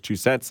the first two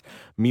sets,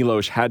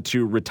 Milos had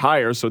to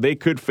retire, so they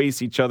could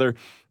face each other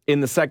in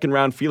the second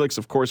round. Felix,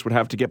 of course, would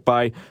have to get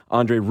by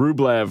Andrei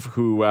Rublev,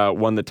 who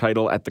won the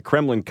title at the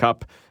Kremlin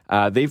Cup.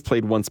 They've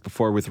played once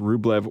before, with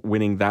Rublev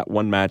winning that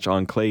one match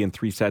on clay in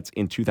 3 sets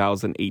in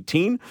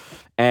 2018.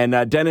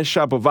 And Denis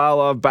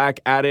Shapovalov back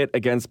at it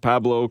against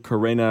Pablo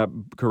Carreño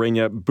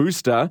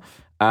Busta,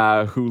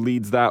 who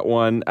leads that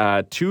one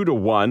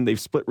 2-1. They've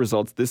split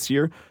results this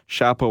year.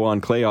 Shapo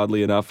on clay,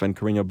 oddly enough, and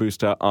Carreño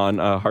Busta on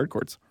hard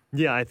courts.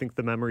 Yeah, I think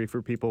the memory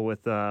for people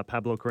with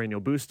Pablo Carreño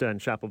Busta and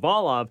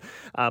Shapovalov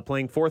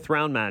playing fourth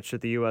round match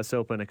at the U.S.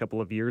 Open a couple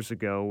of years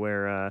ago,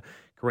 where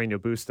Carreño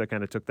Busta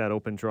kind of took that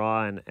open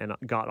draw and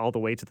got all the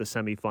way to the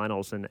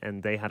semifinals,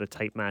 and they had a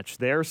tight match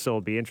there. So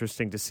it'll be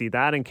interesting to see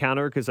that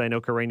encounter, because I know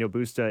Carreño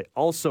Busta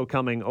also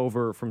coming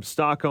over from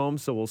Stockholm,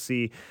 so we'll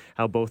see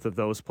how both of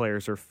those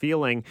players are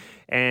feeling.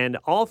 And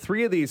all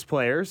three of these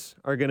players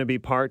are going to be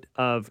part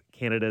of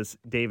Canada's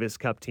Davis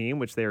Cup team,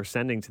 which they are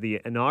sending to the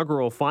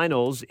inaugural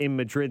finals in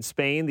Madrid,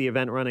 Spain. The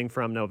event running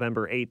from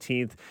November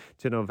 18th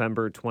to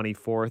November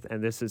 24th,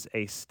 and this is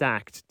a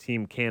stacked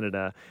Team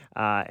Canada,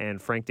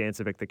 and Frank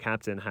Dancevic, the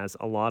captain, has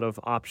a lot of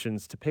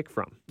options to pick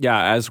from.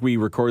 Yeah, as we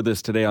record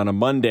this today on a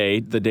Monday,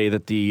 the day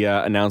that the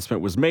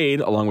announcement was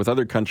made, along with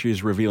other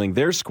countries revealing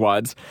their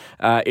squads,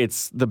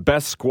 it's the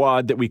best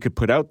squad that we could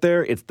put out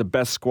there. It's the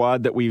best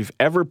squad that we've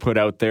ever put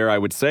out there, I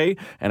would say,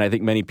 and I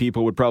think many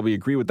people would probably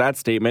agree with that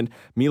statement.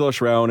 Milos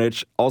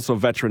Raonic, also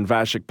veteran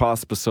Vasek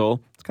Pospisil.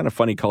 It's kind of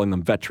funny calling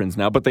them veterans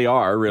now, but they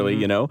are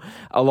really,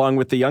 along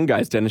with the young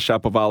guys, Denis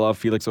Shapovalov,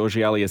 Felix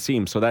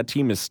Auger-Aliassime. So that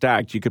team is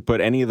stacked. You could put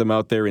any of them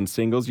out there in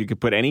singles. You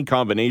could put any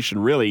combination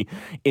really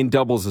in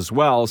doubles as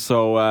well.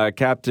 So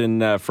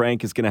Captain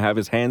Frank is going to have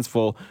his hands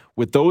full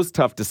with those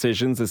tough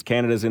decisions, as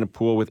Canada's in a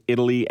pool with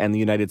Italy and the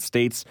United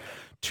States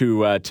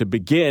to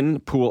begin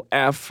Pool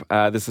F.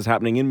 This is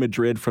happening in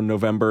Madrid from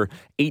November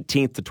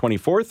 18th to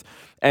 24th.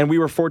 And we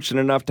were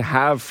fortunate enough to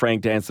have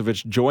Frank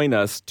Dancevic join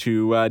us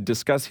to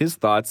discuss his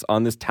thoughts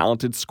on this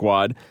talented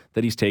squad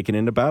that he's taken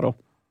into battle.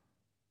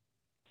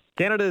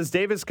 Canada's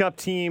Davis Cup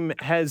team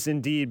has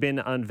indeed been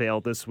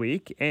unveiled this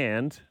week,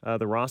 and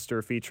the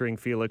roster featuring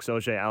Felix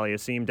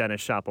Auger-Aliassime,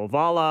 Denis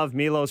Shapovalov,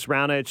 Milos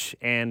Raonic,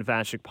 and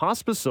Vasek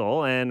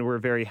Pospisil. And we're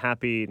very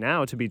happy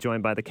now to be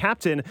joined by the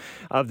captain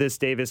of this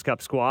Davis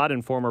Cup squad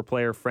and former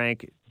player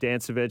Frank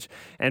Dancevic.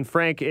 And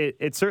Frank,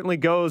 it certainly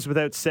goes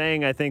without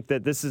saying, I think,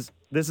 that this is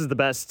the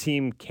best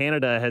team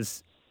Canada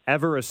has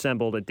ever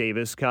assembled at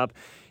Davis Cup.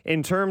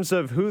 In terms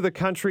of who the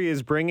country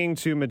is bringing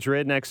to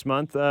Madrid next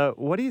month,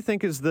 what do you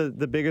think is the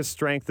biggest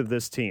strength of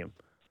this team?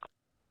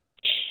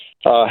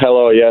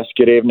 Hello, yes,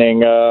 good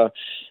evening.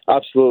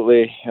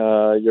 Absolutely,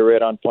 you're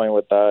right on point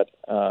with that.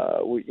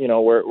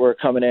 We're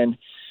coming in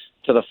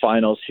to the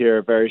finals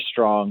here very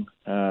strong.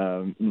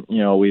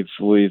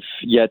 We've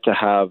yet to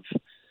have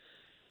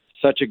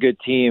such a good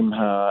team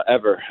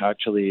ever,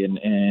 actually,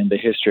 in the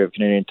history of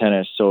Canadian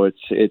tennis. So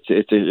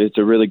it's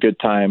a really good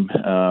time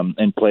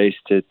in place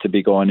to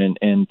be going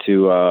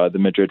into the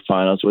Madrid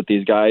finals with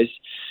these guys.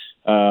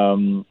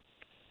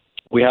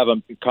 We have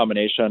a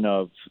combination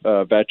of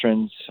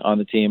veterans on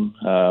the team,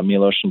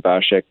 Milos and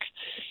Vasek,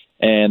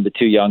 and the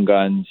two young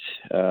guns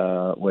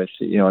with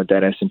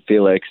Dennis and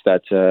Felix.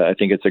 That's I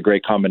think it's a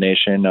great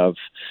combination of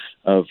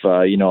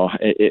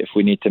if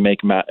we need to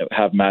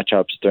have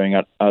matchups during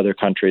other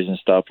countries and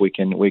stuff, we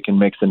can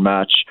mix and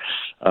match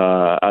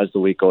as the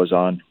week goes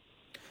on.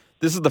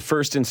 This is the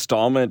first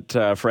installment,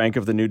 Frank,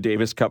 of the new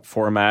Davis Cup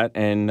format,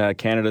 and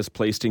Canada's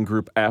placed in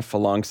Group F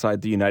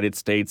alongside the United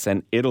States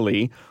and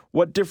Italy.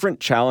 What different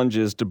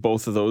challenges do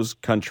both of those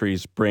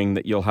countries bring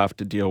that you'll have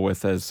to deal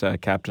with as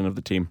captain of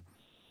the team?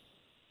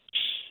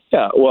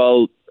 Yeah,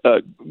 well,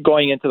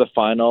 going into the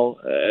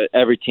final,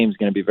 every team's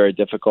going to be very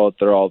difficult.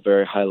 They're all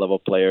very high-level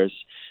players.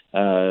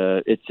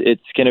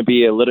 It's going to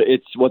be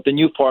with the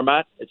new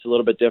format, it's a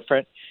little bit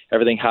different.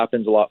 Everything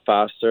happens a lot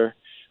faster.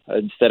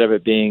 Instead of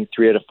it being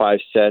 3 out of 5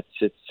 sets,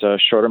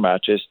 it's shorter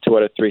matches, 2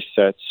 out of 3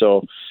 sets.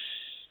 So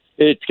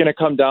it's going to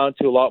come down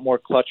to a lot more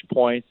clutch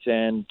points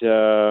and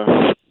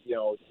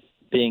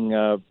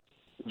being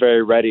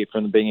very ready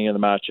from the beginning of the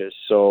matches.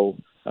 So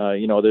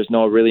there's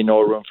no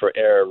room for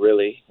error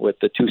really with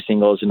the 2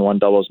 singles and 1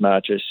 doubles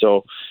matches.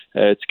 So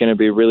it's going to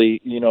be really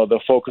the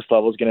focus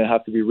level is going to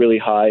have to be really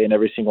high in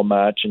every single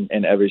match,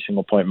 and every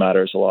single point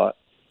matters a lot.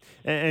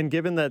 And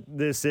given that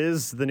this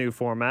is the new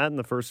format and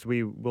the first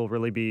we will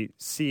really be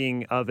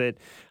seeing of it,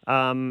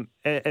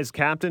 as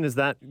captain, is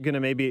that going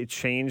to maybe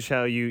change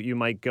how you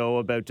might go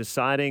about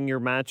deciding your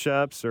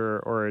matchups,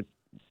 or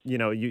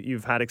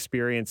you've had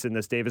experience in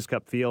this Davis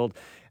Cup field?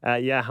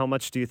 How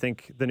much do you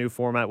think the new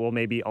format will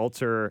maybe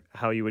alter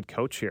how you would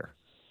coach here?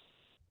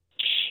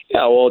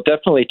 Yeah, well, it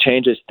definitely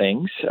changes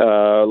things.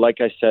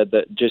 Like I said,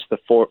 that just the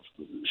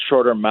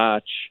shorter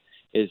match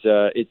is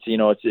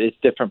it's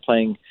different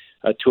playing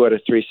a 2 out of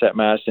 3 set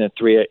match and a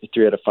 3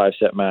 out of 5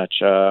 set match.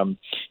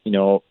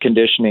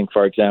 Conditioning,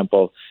 for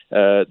example,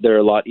 they're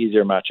a lot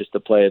easier matches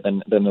to play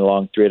than the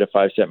long 3 out of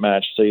 5 set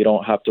match. So you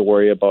don't have to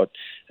worry about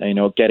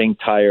getting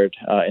tired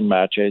in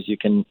matches. You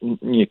can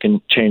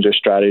change your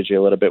strategy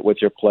a little bit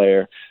with your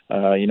player.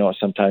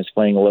 Sometimes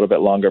playing a little bit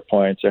longer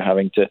points or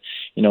having to,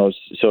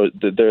 so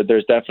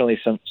there's definitely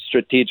some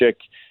strategic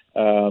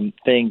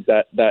things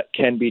that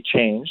can be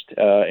changed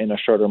in a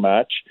shorter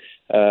match,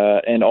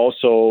 and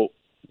also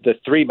the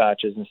 3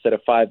 matches instead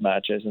of 5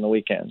 matches in the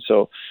weekend.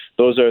 So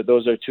those are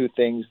 2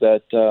 things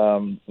that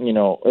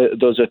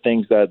those are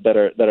things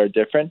that are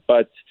different,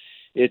 but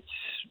it's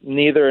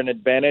neither an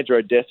advantage or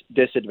a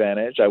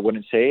disadvantage. I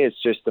wouldn't say.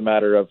 It's just a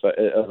matter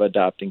of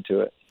adapting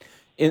to it.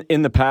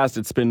 In the past,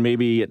 it's been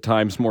maybe at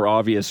times more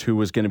obvious who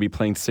was going to be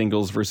playing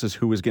singles versus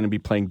who was going to be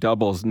playing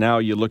doubles. Now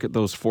you look at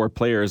those 4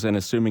 players, and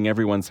assuming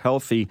everyone's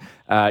healthy,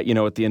 at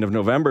the end of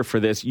November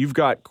for this, you've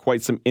got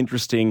quite some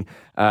interesting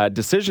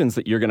decisions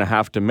that you're going to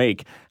have to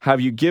make.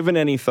 Have you given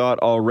any thought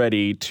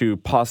already to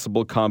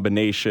possible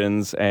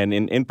combinations? And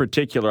in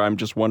particular, I'm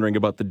just wondering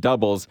about the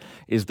doubles.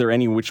 Is there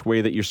any which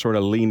way that you're sort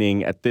of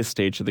leaning at this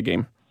stage of the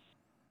game?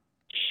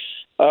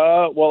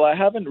 Well, I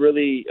haven't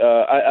really.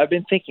 I've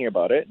been thinking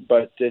about it,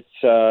 but it's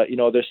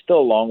there's still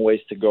a long ways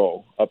to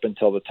go up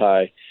until the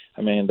tie.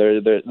 I mean,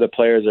 the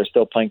players are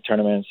still playing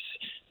tournaments.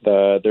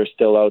 They're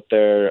still out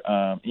there,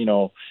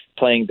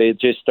 playing. They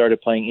just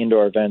started playing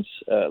indoor events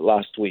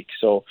last week,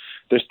 so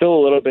there's still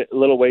a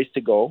little ways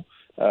to go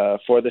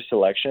for the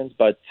selections.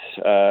 But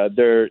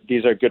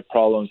these are good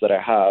problems that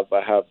I have.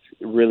 I have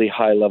really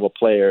high level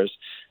players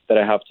that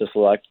I have to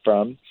select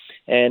from,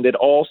 and it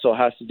also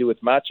has to do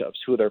with matchups,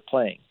 who they're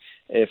playing.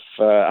 If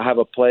I have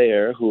a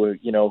player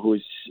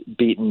who's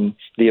beaten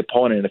the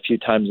opponent a few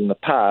times in the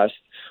past,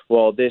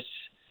 well, this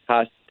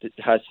has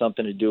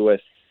something to do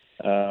with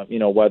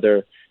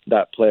whether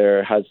that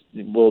player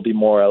will be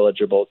more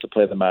eligible to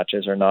play the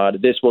matches or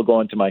not. This will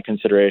go into my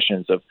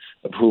considerations of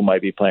who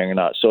might be playing or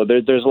not. So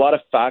there's a lot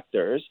of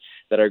factors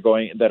that are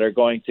going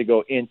to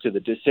go into the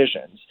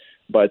decisions.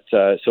 But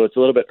so it's a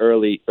little bit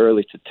early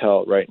to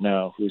tell right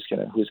now who's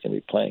gonna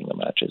be playing the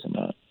matches and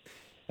not.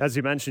 As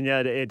you mentioned,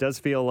 it does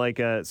feel like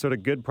sort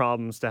of good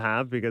problems to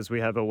have because we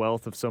have a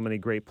wealth of so many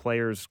great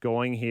players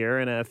going here,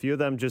 and a few of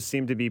them just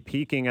seem to be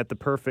peaking at the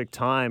perfect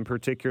time,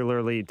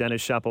 particularly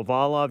Denis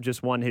Shapovalov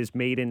just won his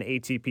maiden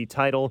ATP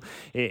title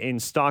in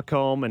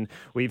Stockholm, and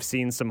we've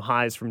seen some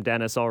highs from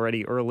Denis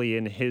already early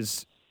in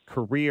his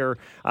career.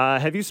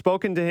 Have you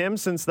spoken to him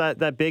since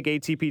that big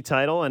ATP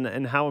title,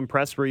 and how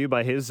impressed were you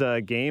by his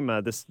game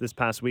this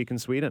past week in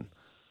Sweden?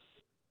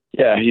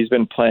 Yeah, he's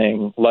been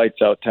playing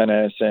lights out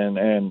tennis,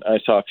 and I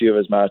saw a few of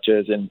his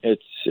matches, and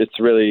it's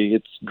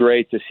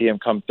great to see him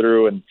come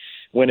through and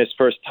win his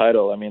first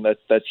title. I mean,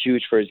 that's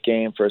huge for his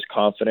game, for his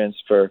confidence,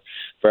 for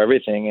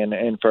everything,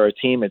 and for our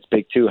team, it's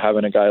big too,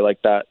 having a guy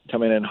like that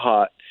coming in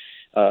hot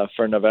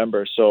for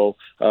November. So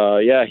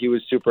he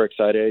was super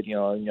excited.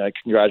 I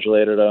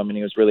congratulated him, and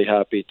he was really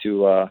happy he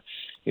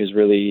was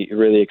really,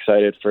 really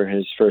excited for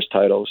his first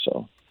title.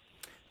 So.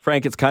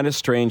 Frank, it's kind of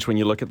strange when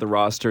you look at the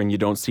roster and you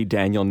don't see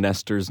Daniel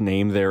Nestor's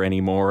name there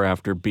anymore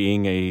after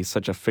being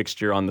such a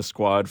fixture on the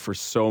squad for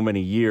so many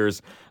years.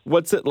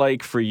 What's it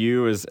like for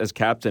you as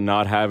captain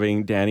not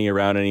having Danny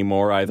around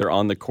anymore, either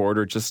on the court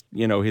or just,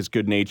 his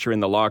good nature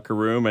in the locker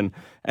room?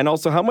 And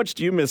also, how much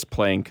do you miss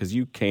playing? Because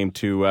you came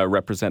to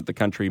represent the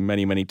country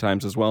many, many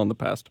times as well in the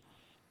past.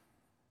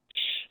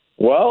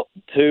 Well,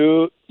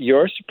 to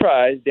your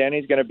surprise,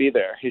 Danny's going to be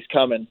there. He's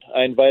coming.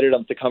 I invited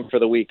him to come for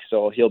the week,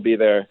 so he'll be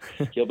there.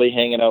 He'll be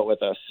hanging out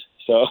with us.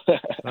 So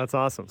that's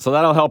awesome. So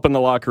that'll help in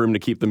the locker room to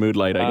keep the mood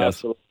light, I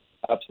guess.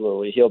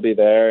 Absolutely, he'll be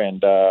there,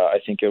 and I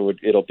think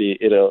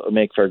it'll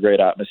make for a great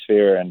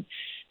atmosphere,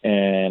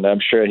 and I'm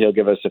sure he'll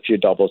give us a few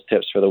doubles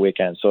tips for the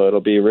weekend. So it'll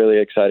be really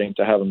exciting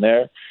to have him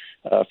there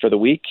for the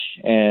week.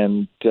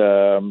 And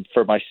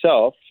for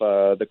myself,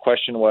 the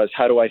question was,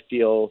 how do I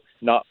feel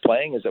not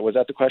playing? Was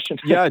that the question?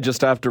 Yeah,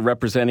 just after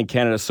representing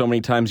Canada so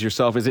many times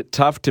yourself, is it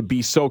tough to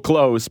be so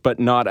close but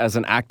not as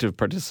an active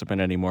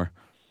participant anymore?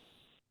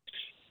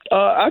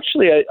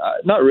 Actually,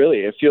 not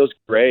really. It feels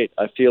great.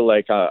 I feel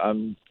like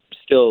I'm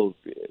still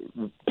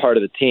part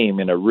of the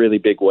team in a really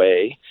big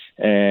way,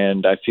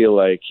 and I feel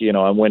like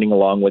I'm winning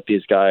along with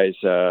these guys.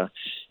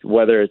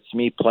 Whether it's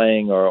me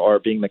playing or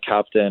being the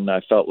captain,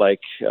 I felt like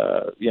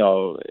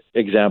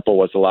example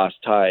was the last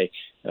tie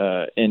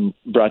in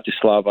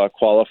Bratislava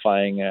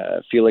qualifying.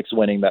 Felix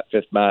winning that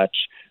fifth match.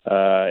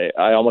 I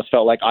almost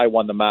felt like I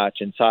won the match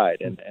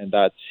inside, and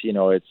that's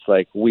it's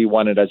like we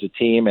won it as a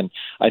team, and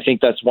I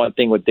think that's one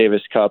thing with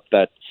Davis Cup,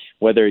 that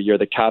whether you're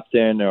the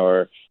captain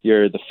or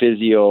you're the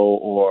physio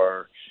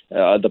or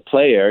the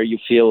player, you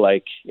feel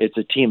like it's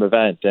a team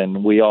event,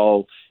 and we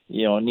all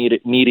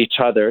need each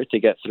other to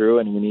get through,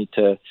 and we need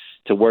to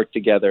work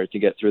together to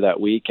get through that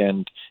week.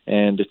 And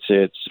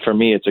it's for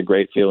me, it's a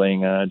great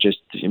feeling just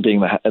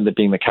being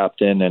the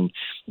captain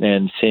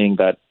and seeing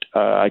that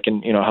I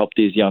can help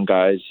these young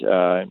guys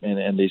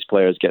and these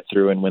players get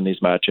through and win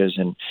these matches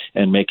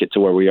and make it to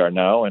where we are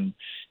now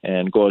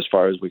and go as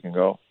far as we can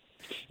go.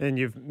 And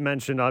you've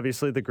mentioned,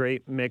 obviously, the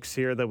great mix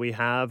here that we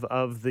have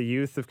of the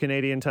youth of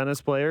Canadian tennis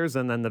players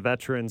and then the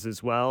veterans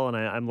as well. And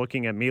I'm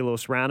looking at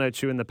Milos Raonic,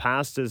 who in the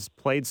past has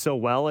played so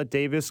well at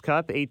Davis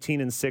Cup,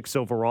 18-6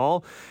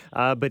 overall.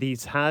 But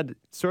he's had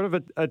sort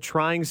of a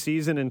trying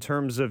season in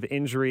terms of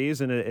injuries,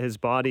 and his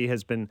body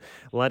has been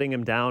letting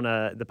him down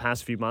the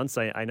past few months.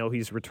 I know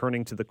he's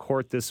returning to the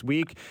court this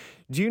week.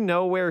 Do you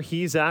know where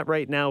he's at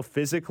right now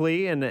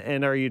physically? And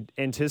are you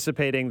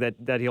anticipating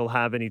that he'll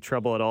have any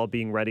trouble at all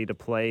being ready to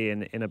play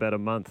in about a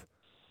month?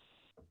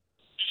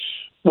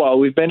 Well,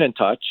 we've been in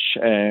touch,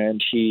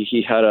 and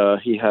he had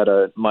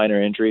a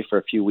minor injury for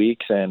a few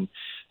weeks, and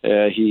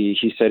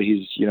he said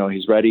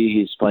he's ready.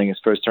 He's playing his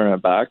first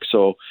tournament back.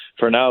 So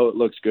for now, it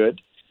looks good.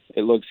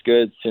 It looks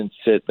good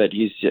that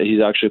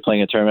he's actually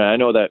playing a tournament. I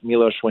know that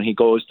Milos, when he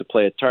goes to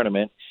play a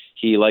tournament,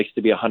 he likes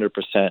to be 100%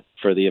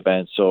 for the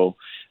event. So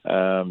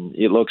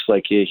it looks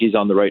like he's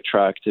on the right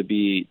track to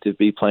be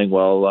playing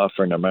well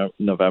for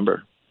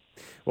November.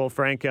 Well,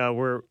 Frank,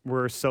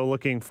 we're so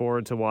looking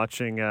forward to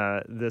watching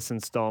this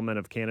installment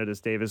of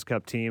Canada's Davis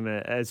Cup team.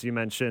 As you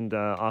mentioned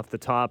off the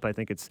top, I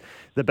think it's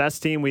the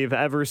best team we've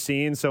ever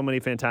seen. So many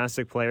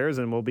fantastic players,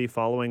 and we'll be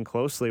following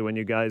closely when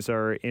you guys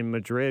are in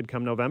Madrid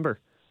come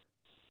November.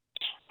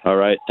 All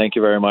right. Thank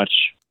you very much.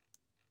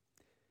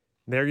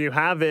 There you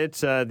have it,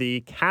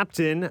 the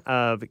captain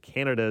of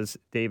Canada's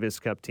Davis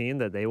Cup team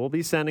that they will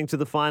be sending to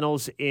the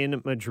finals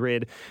in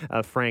Madrid,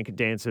 Frank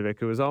Dancevic,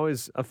 who is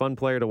always a fun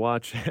player to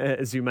watch,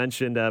 as you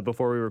mentioned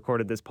before we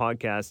recorded this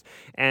podcast.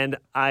 And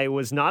I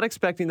was not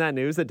expecting that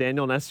news that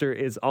Daniel Nestor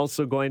is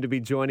also going to be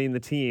joining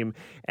the team.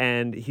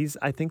 And he's,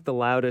 I think, the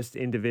loudest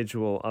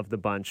individual of the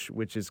bunch,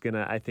 which is going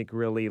to, I think,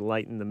 really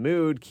lighten the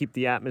mood, keep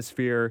the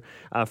atmosphere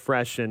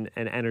fresh and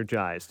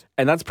energized.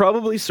 And that's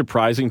probably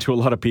surprising to a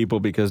lot of people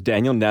because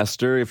Daniel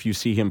Nestor, if you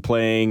see him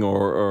playing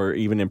or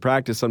even in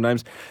practice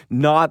sometimes,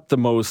 not the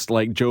most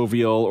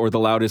jovial or the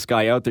loudest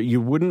guy out there. You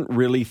wouldn't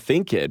really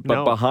think it,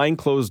 but behind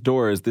closed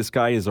doors, this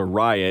guy is a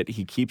riot.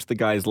 He keeps the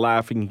guys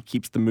laughing. He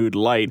keeps the mood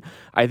light.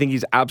 I think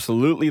he's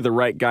absolutely the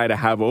right guy to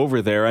have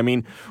over there. I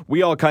mean,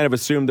 we all kind of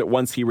assumed that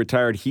once he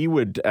retired, he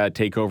would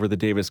take over the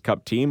Davis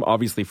Cup team.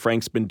 Obviously,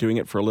 Frank's been doing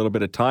it for a little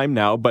bit of time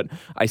now, but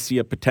I see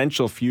a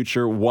potential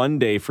future one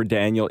day for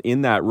Daniel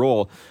in that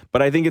role.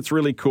 But I think it's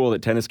really cool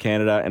that Tennis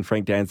Canada and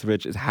Frank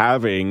Dancevic is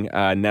having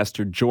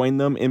Nestor join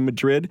them in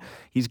Madrid.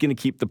 He's going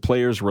to keep the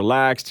players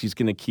relaxed. He's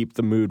going to keep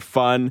the mood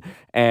fun.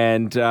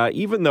 And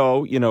even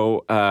though,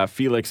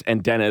 Felix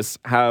and Dennis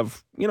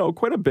have,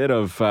 quite a bit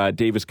of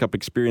Davis Cup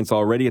experience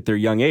already at their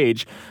young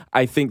age,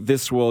 I think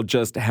this will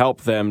just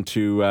help them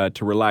to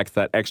relax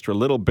that extra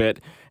little bit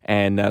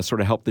and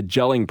sort of help the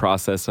gelling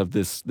process of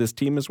this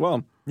team as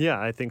well. Yeah,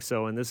 I think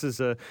so. And this is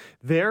a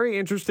very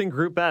interesting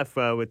Group F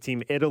with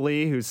Team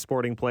Italy, who's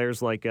sporting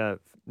players like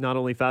not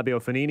only Fabio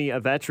Fognini, a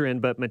veteran,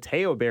 but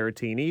Matteo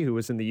Berrettini, who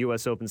was in the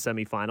U.S. Open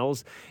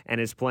semifinals and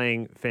is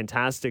playing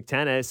fantastic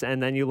tennis.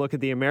 And then you look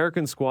at the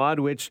American squad,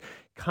 which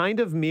kind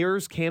of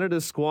mirrors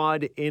Canada's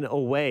squad in a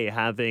way,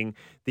 having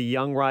the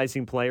young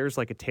rising players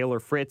like a Taylor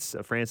Fritz,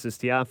 a Francis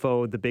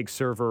Tiafoe, the big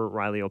server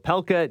Riley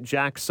Opelka,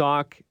 Jack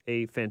Sock,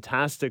 a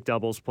fantastic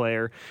doubles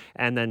player,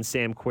 and then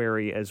Sam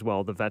Querrey as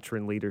well, the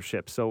veteran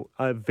leadership. So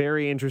a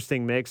very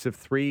interesting mix of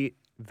three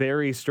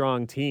very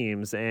strong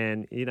teams,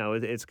 and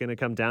it's going to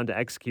come down to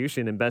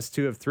execution. In best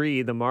 2 of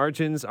 3, the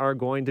margins are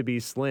going to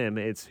be slim.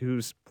 It's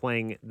who's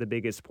playing the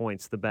biggest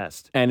points the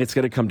best, and it's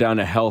going to come down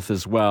to health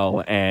as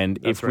well. And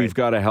if we've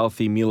got a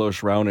healthy Milos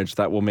Raonic,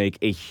 that will make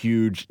a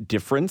huge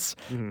difference.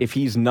 If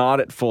he's not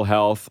at full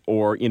health,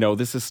 or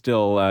this is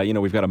still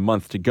we've got a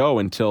month to go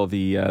until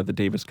the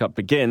Davis Cup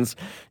begins.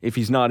 If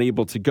he's not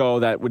able to go,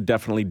 that would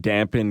definitely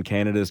dampen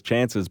Canada's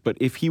chances. But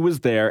if he was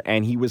there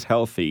and he was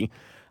healthy,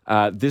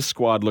 this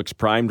squad looks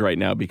primed right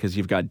now, because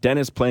you've got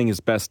Dennis playing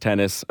his best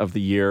tennis of the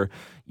year.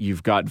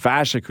 You've got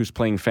Vasek, who's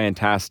playing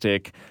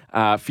fantastic.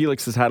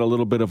 Felix has had a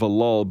little bit of a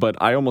lull, but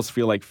I almost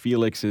feel like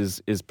Felix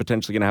is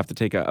potentially going to have to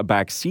take a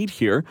back seat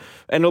here.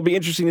 And it'll be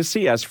interesting to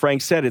see. As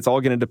Frank said, it's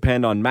all going to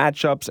depend on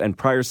matchups and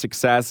prior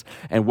success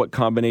and what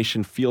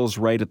combination feels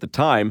right at the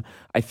time.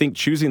 I think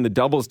choosing the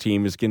doubles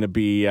team is going to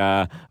be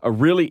a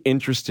really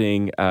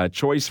interesting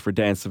choice for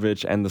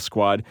Dancevic and the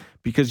squad,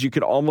 because you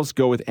could almost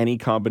go with any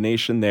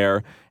combination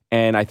there,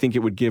 and I think it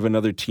would give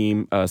another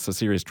team some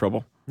serious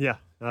trouble. Yeah.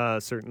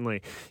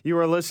 Certainly. You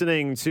are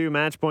listening to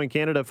Matchpoint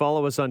Canada.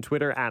 Follow us on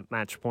Twitter at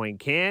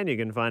MatchpointCan. You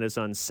can find us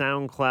on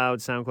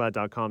SoundCloud,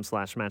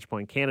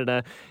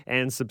 soundcloud.com/MatchpointCanada,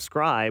 and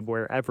subscribe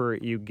wherever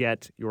you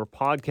get your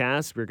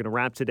podcasts. We're going to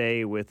wrap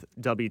today with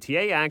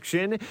WTA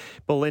action.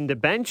 Belinda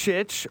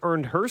Bencic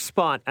earned her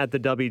spot at the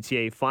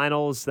WTA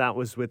finals. That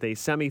was with a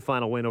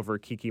semifinal win over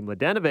Kiki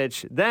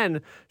Mladenovic.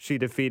 Then she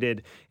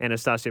defeated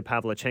Anastasia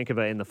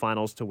Pavlyuchenkova in the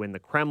finals to win the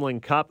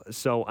Kremlin Cup.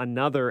 So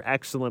another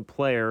excellent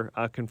player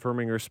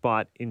confirming her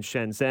spot in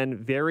Shenzhen.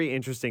 Very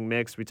interesting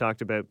mix. We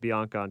talked about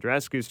Bianca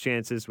Andreescu's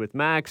chances with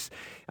Max.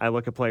 I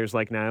look at players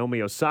like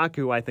Naomi Osaka,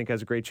 who I think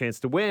has a great chance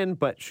to win,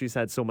 but she's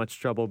had so much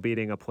trouble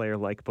beating a player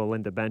like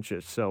Belinda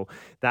Bencic. So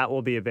that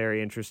will be a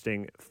very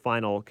interesting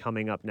final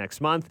coming up next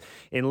month.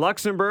 In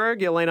Luxembourg,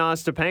 Jelena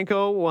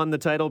Ostapenko won the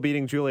title,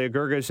 beating Julia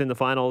Gerges in the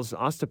finals.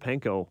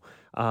 Ostapenko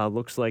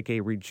looks like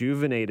a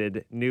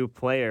rejuvenated new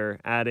player,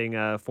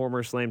 adding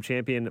former Slam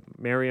champion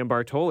Mariam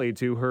Bartoli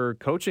to her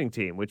coaching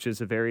team, which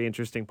is a very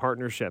interesting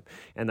partnership.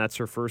 And that's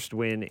her first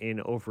win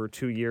in over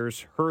 2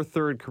 years, her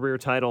third career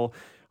title.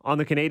 On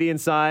the Canadian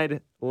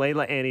side,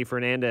 Leylah Annie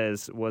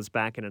Fernandez was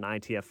back in an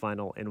ITF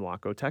final in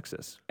Waco,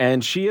 Texas.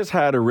 And she has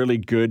had a really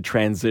good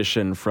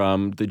transition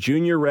from the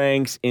junior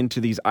ranks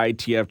into these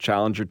ITF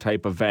Challenger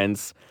type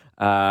events.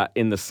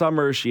 In the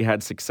summer, she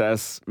had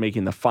success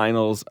making the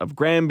finals of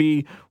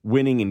Granby,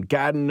 winning in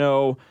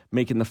Gatineau,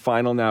 making the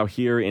final now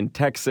here in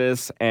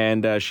Texas,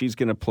 and she's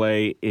going to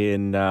play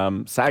in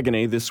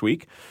Saguenay this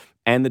week,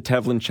 and the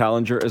Tevlin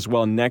Challenger as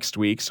well next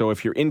week. So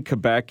if you're in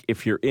Quebec,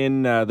 if you're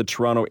in the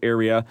Toronto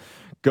area,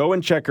 go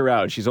and check her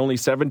out. She's only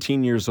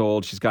 17 years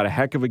old. She's got a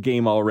heck of a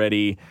game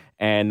already.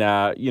 And,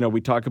 we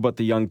talk about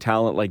the young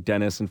talent like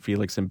Dennis and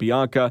Felix and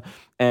Bianca.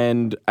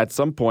 And at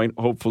some point,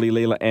 hopefully,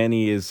 Leylah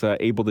Annie is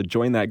able to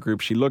join that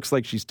group. She looks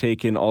like she's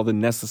taken all the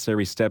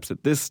necessary steps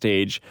at this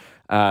stage,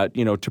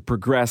 to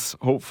progress,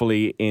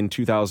 hopefully, in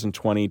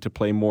 2020 to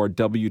play more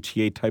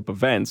WTA-type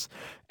events.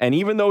 And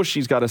even though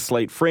she's got a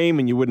slight frame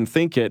and you wouldn't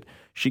think it,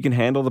 she can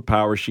handle the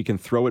power. She can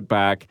throw it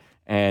back.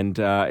 And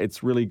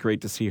it's really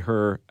great to see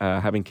her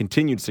having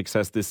continued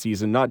success this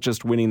season, not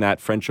just winning that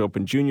French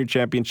Open Junior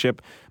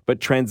Championship, but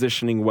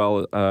transitioning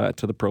well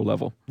to the pro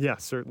level. Yeah,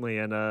 certainly.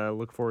 And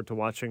look forward to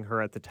watching her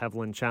at the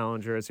Tevlin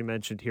Challenger, as you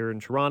mentioned, here in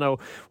Toronto.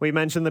 We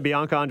mentioned the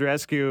Bianca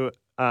Andreescu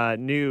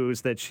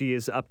news that she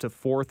is up to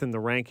 4th in the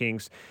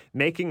rankings,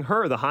 making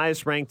her the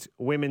highest ranked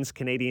women's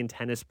Canadian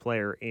tennis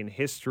player in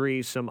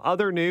history. Some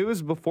other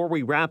news before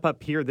we wrap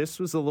up here. This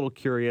was a little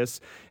curious,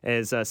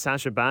 as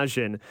Sasha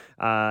Bazin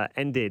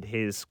ended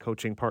his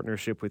coaching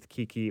partnership with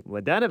Kiki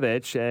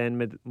Mladenovic,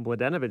 and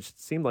Mladenovic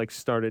seemed like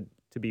started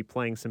to be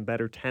playing some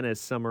better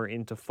tennis summer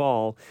into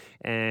fall,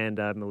 and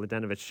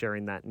Mladenovic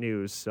sharing that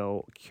news.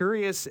 So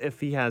curious if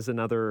he has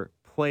another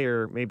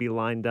player maybe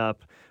lined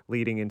up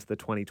leading into the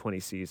 2020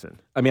 season.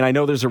 I mean, I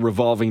know there's a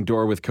revolving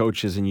door with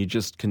coaches and you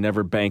just can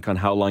never bank on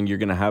how long you're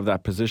going to have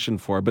that position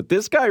for. But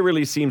this guy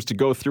really seems to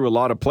go through a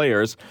lot of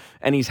players,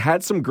 and he's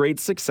had some great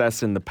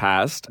success in the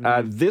past.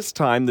 This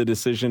time, the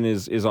decision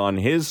is on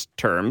his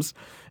terms.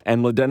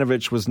 And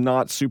Mladenovic was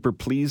not super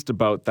pleased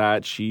about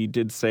that. She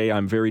did say,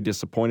 "I'm very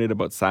disappointed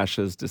about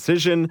Sasha's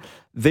decision."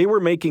 They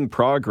were making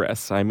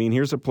progress. I mean,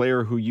 here's a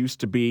player who used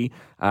to be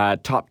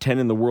top 10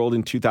 in the world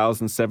in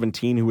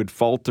 2017, who had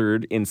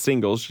faltered in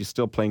singles. She's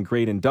still playing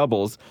great in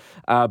doubles.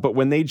 But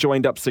when they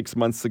joined up 6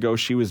 months ago,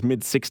 she was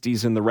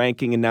mid-60s in the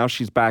ranking, and now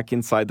she's back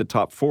inside the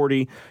top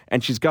 40.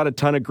 And she's got a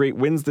ton of great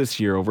wins this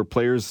year over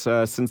players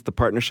since the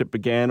partnership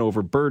began,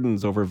 over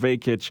Burdens, over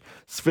Vekic,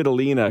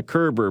 Svitolina,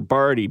 Kerber,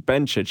 Barty,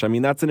 Bencic. I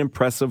mean, that's an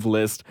impressive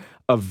list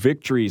of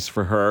victories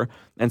for her.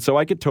 And so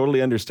I could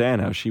totally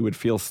understand how she would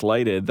feel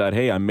slighted that,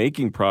 hey, I'm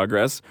making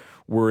progress.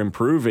 we're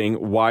improving.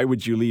 Why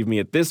would you leave me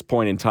at this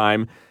point in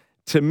time?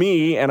 To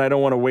me, and I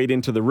don't want to wade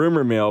into the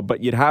rumor mill,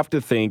 but you'd have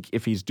to think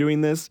if he's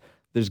doing this,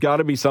 there's got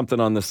to be something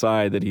on the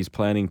side that he's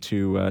planning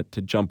to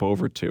jump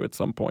over to at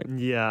some point.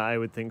 Yeah, I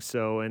would think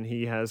so. And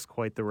he has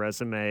quite the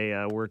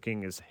resume,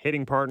 working as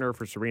hitting partner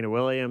for Serena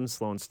Williams,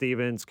 Sloane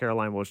Stephens,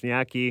 Caroline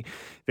Wozniacki,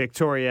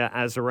 Victoria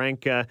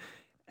Azarenka.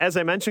 As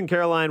I mentioned,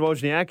 Caroline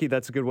Wozniacki,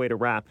 that's a good way to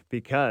wrap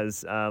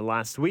because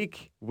last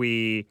week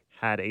we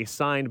had a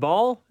signed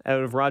ball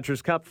out of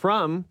Rogers Cup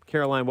from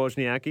Caroline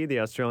Wozniacki, the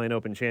Australian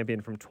Open champion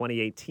from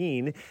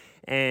 2018.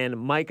 And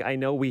Mike, I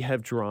know we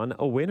have drawn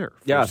a winner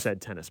for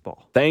said tennis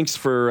ball. Thanks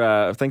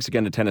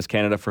again to Tennis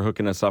Canada for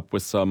hooking us up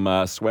with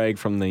some swag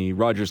from the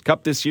Rogers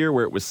Cup this year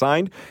where it was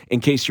signed. In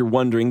case you're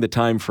wondering the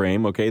time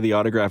frame, okay, the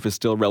autograph is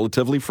still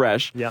relatively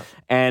fresh. Yeah.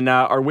 And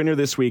our winner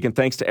this week, and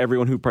thanks to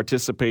everyone who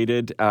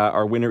participated,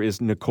 our winner is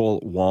Nicole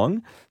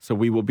Wong. So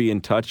we will be in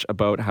touch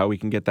about how we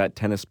can get that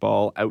tennis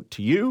ball out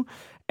to you.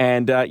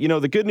 And,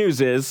 the good news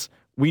is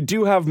we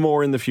do have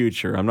more in the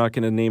future. I'm not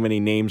going to name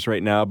any names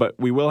right now, but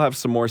we will have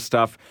some more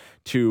stuff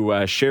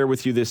to share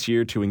with you this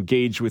year, to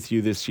engage with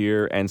you this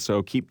year. And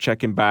so keep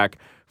checking back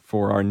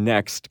for our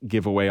next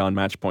giveaway on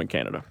Matchpoint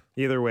Canada.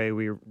 Either way,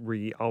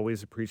 we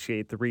always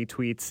appreciate the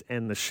retweets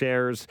and the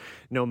shares,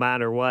 no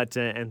matter what.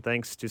 And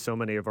thanks to so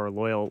many of our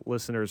loyal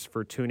listeners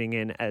for tuning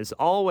in. As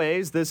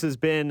always, this has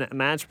been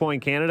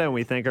Matchpoint Canada, and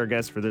we thank our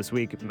guests for this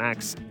week,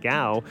 Max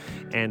Gao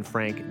and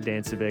Frank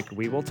Dancevic.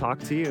 We will talk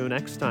to you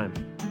next time.